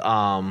was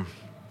a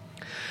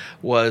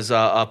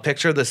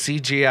picture of the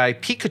CGI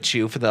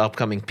Pikachu for the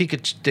upcoming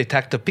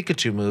Detective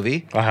Pikachu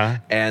movie,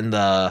 and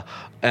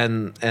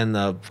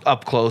the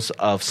up close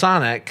of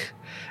Sonic,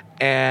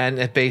 and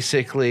it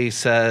basically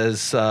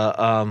says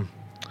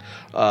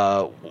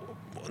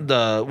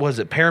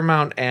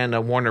Paramount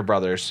and Warner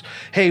Brothers.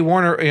 Hey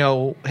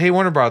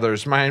Warner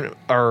Brothers, mind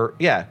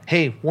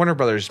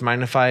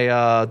if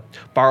I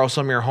borrow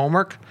some of your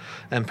homework?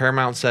 And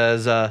Paramount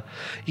says,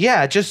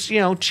 just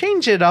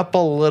change it up a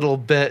little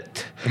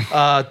bit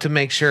to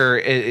make sure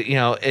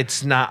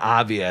it's not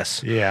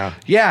obvious. Yeah.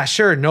 Yeah,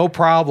 sure, no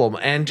problem.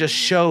 And just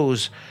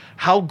shows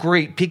how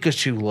great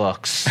Pikachu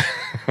looks.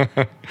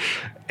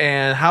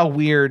 And how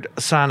weird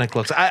Sonic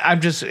looks.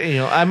 I'm just,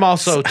 I'm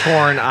also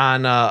torn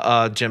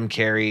on Jim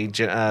Carrey.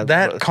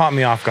 That caught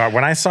me off guard.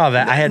 When I saw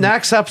that,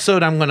 next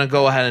episode, I'm going to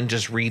go ahead and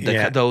just read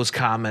those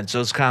comments.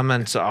 Those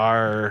comments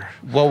are...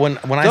 Well, when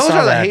I those saw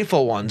are that, the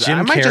hateful ones. Jim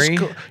I might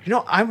Carrey...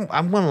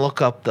 I'm going to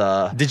look up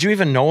the... Did you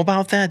even know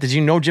about that? Did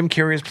you know Jim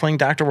Carrey was playing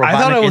Dr. Robotnik I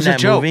thought it was in a that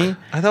joke. movie?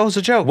 I thought it was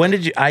a joke. When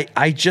did you...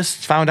 I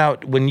just found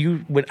out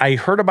when I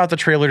heard about the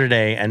trailer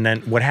today, and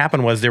then what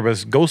happened was there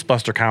was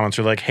Ghostbuster comments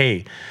were like,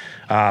 hey...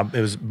 it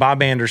was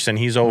Bob Anderson.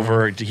 He's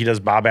over. He does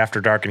Bob After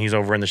Dark, and he's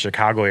over in the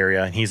Chicago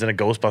area. And he's in a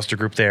Ghostbuster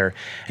group there.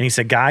 And he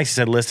said, guys, he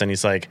said, listen,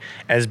 he's like,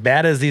 as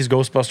bad as these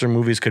Ghostbuster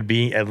movies could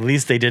be, at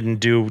least they didn't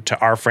do to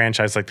our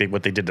franchise like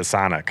what they did to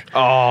Sonic.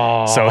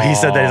 Oh. So he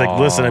said that he's like,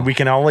 listen, we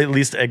can all at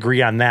least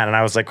agree on that. And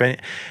I was like,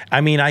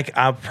 I mean, I'm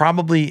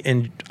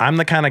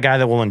the kind of guy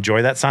that will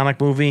enjoy that Sonic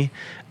movie.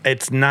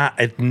 It's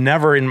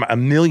never in a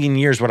million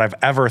years would I've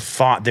ever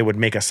thought they would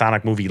make a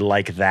Sonic movie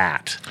like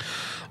that.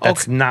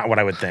 That's not what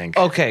I would think.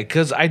 Okay,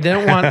 because I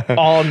didn't want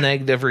all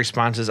negative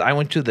responses. I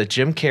went to the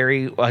Jim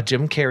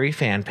Carrey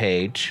fan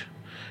page,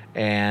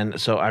 and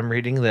so I'm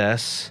reading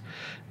this,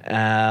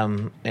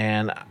 and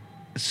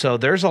so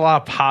there's a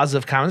lot of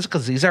positive comments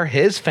because these are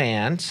his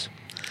fans.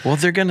 Well,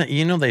 they're gonna,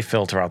 they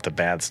filter out the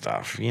bad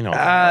stuff.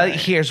 Right?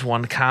 Here's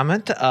one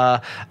comment.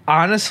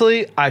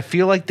 Honestly, I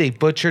feel like they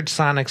butchered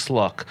Sonic's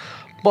look,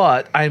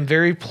 but I'm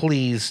very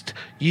pleased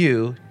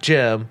you,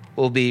 Jim,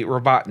 will be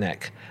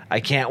Robotnik.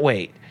 I can't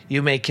wait.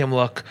 You make him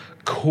look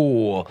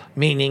cool,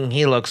 meaning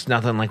he looks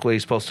nothing like what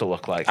he's supposed to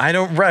look like. I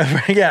don't,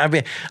 yeah. I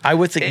mean, I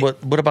would think,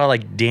 what about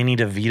like Danny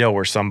DeVito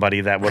or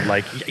somebody that would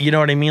you know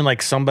what I mean?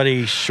 Like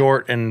somebody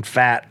short and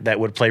fat that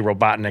would play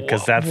Robotnik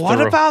because that's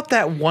what about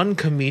that one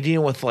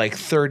comedian with like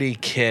 30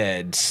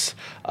 kids?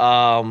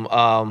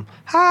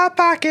 Hot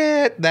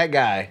Pocket, that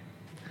guy.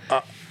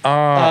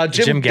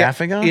 Jim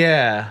Gaffigan?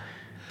 Yeah.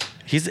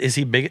 Is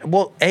he big?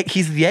 Well,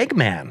 he's the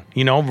Eggman.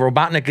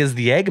 Robotnik is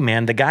the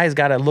Eggman. The guy's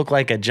got to look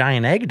like a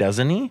giant egg,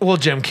 doesn't he? Well,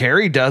 Jim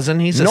Carrey doesn't.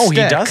 He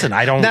doesn't.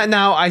 I don't.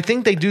 Now, I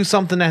think they do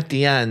something at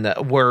the end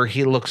where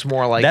he looks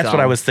more like... That's what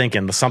I was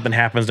thinking. Something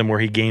happens to him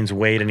where he gains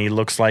weight and he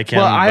looks like him.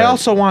 Well, I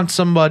also want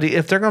somebody...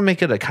 If they're going to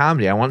make it a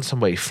comedy, I want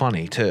somebody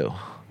funny, too.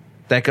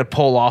 That could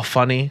pull off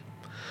funny.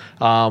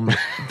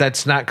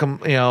 That's not...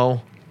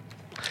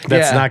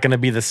 That's Yeah. not going to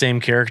be the same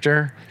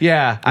character.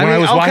 Yeah, When I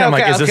was watching, I'm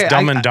like, is this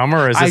Dumb and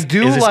Dumber? Or is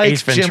this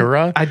Ace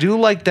Ventura? I do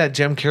like that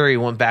Jim Carrey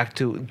went back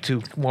to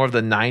more of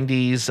the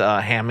 '90s,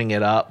 hamming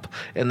it up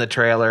in the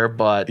trailer.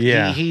 But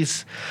Yeah.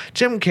 he's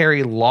Jim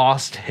Carrey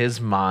lost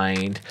his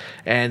mind,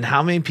 and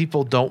how many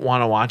people don't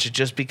want to watch it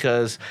just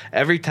because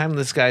every time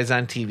this guy's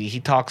on TV, he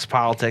talks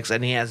politics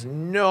and he has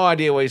no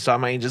idea what he's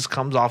talking about. He just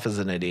comes off as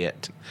an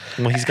idiot.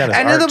 Well, he's got his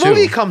And art then the too.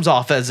 movie comes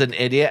off as an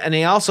idiot, and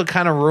he also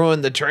kind of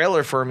ruined the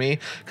trailer for me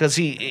because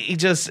he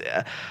just,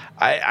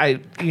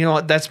 you know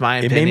what? That's my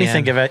It opinion. made me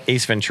think of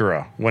Ace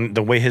Ventura when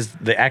the way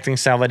the acting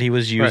style that he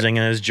was using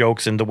and his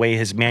jokes and the way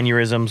his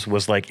mannerisms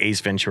was like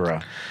Ace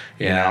Ventura.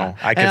 You know,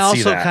 I could and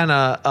see also that. kind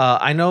of,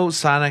 I know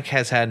Sonic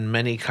has had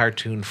many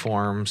cartoon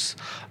forms,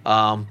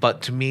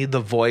 but to me, the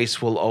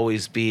voice will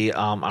always be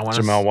I want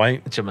Jamel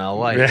White? Jamel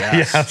White. Yeah,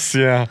 Yes.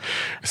 yeah.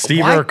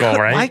 Steve Why Urkel,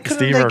 right? Why couldn't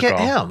Steve they Urkel. get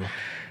him?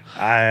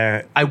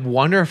 I I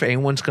wonder if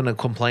anyone's going to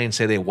complain and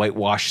say they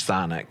whitewashed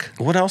Sonic.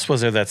 What else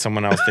was there that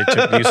someone else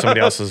used somebody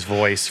else's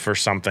voice for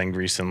something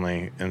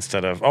recently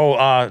instead of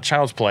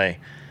Child's Play?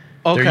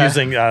 Okay. They're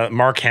using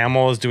Mark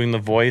Hamill is doing the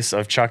voice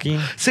of Chucky,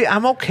 See,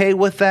 I'm okay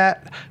with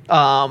that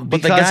but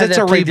because the guy it's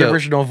that a played the reboot.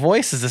 original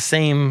voice is the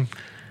same.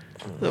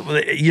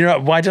 You know,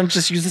 why don't you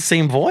just use the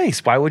same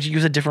voice? Why would you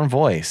use a different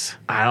voice?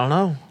 I don't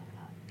know.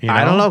 You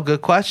I don't know.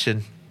 Good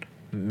question.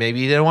 Maybe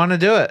you didn't want to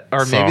do it,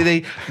 or So-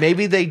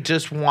 maybe they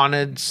just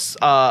wanted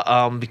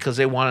because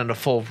they wanted a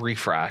full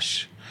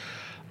refresh.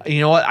 You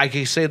know what? I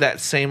could say that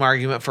same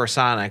argument for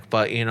Sonic,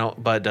 but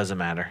it doesn't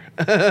matter.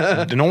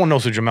 No one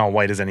knows who Jamel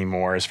White is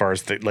anymore. As far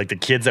as the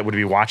kids that would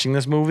be watching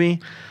this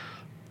movie,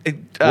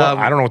 well,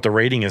 I don't know what the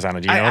rating is on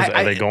it. Do you know?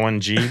 Are they going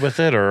G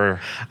with it or?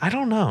 I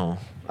don't know.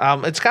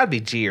 It's got to be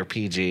G or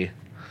PG.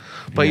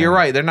 But you're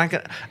right. They're not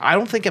gonna. I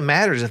don't think it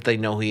matters if they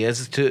know who he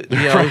is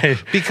Right.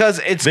 because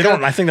it's They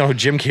don't. I think they know who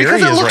Jim Carrey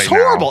because is it looks right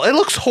horrible. now. It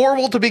looks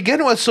horrible to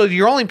begin with. So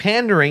you're only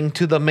pandering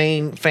to the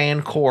main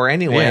fan core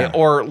anyway, Yeah.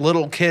 or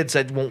little kids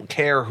that won't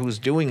care who's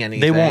doing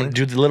anything. They won't.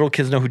 Do the little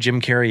kids know who Jim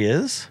Carrey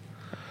is?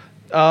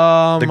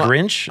 The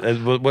Grinch.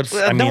 What's?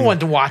 I no mean, one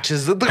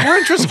watches it. The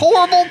Grinch was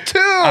horrible too.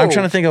 I'm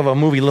trying to think of a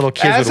movie little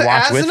kids would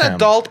watch with as an him.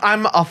 adult,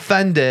 I'm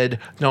offended.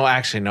 No,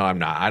 actually, no, I'm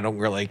not. I don't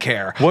really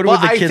care. What But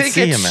would the I kids think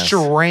see it's him as?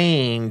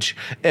 strange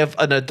if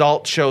an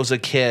adult shows a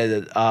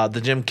kid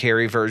the Jim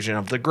Carrey version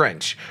of The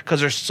Grinch because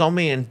there's so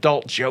many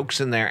adult jokes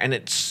in there, and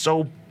it's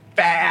so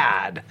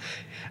bad.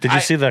 Did you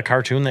see the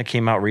cartoon that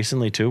came out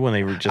recently too? When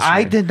they were just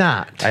I did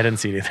not. I didn't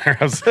see it either.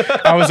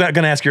 I was going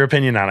to ask your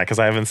opinion on it because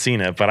I haven't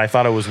seen it, but I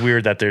thought it was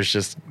weird that there's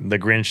just the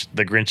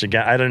Grinch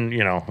again. I didn't,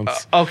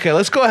 it's- Okay,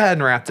 let's go ahead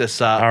and wrap this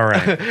up. All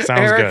right. Sounds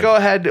Eric, good. go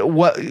ahead.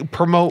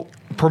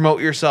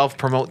 Promote yourself.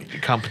 Promote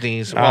your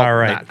companies. Well, All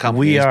right. not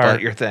companies, but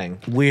your thing.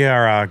 We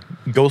are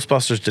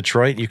Ghostbusters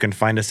Detroit. You can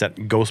find us at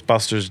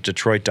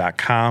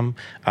ghostbustersdetroit.com.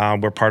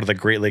 We're part of the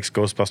Great Lakes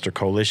Ghostbuster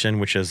Coalition,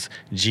 which is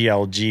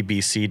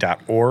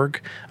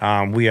glgbc.org.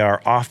 We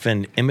are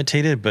often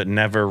imitated but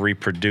never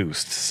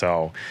reproduced.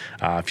 So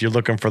if you're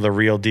looking for the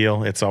real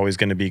deal, it's always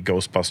going to be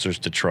Ghostbusters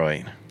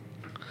Detroit.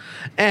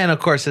 And of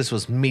course, this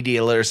was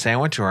Media Litter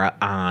Sandwich. We're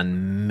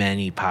on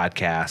many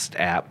podcast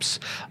apps.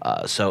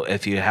 So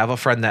if you have a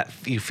friend that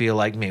you feel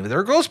like maybe they're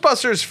a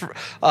Ghostbusters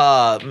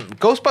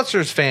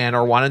fan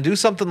or want to do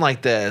something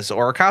like this,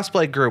 or a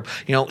cosplay group,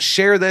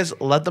 share this,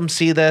 let them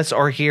see this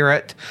or hear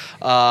it.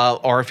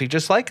 Or if you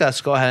just like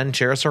us, go ahead and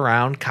share us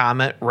around,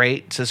 comment,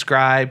 rate,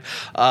 subscribe.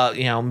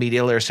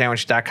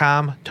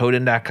 MediaLitterSandwich.com,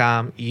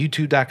 Toadin.com,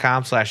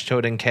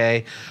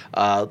 YouTube.com/ToadinK,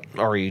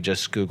 or you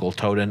just Google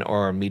Toadin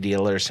or Media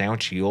Litter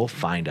Sandwich. You'll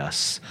find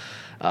us.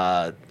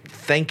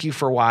 Thank you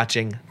for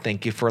watching.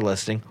 Thank you for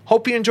listening.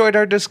 Hope you enjoyed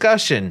our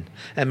discussion,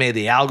 and may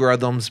the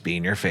algorithms be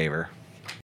in your favor.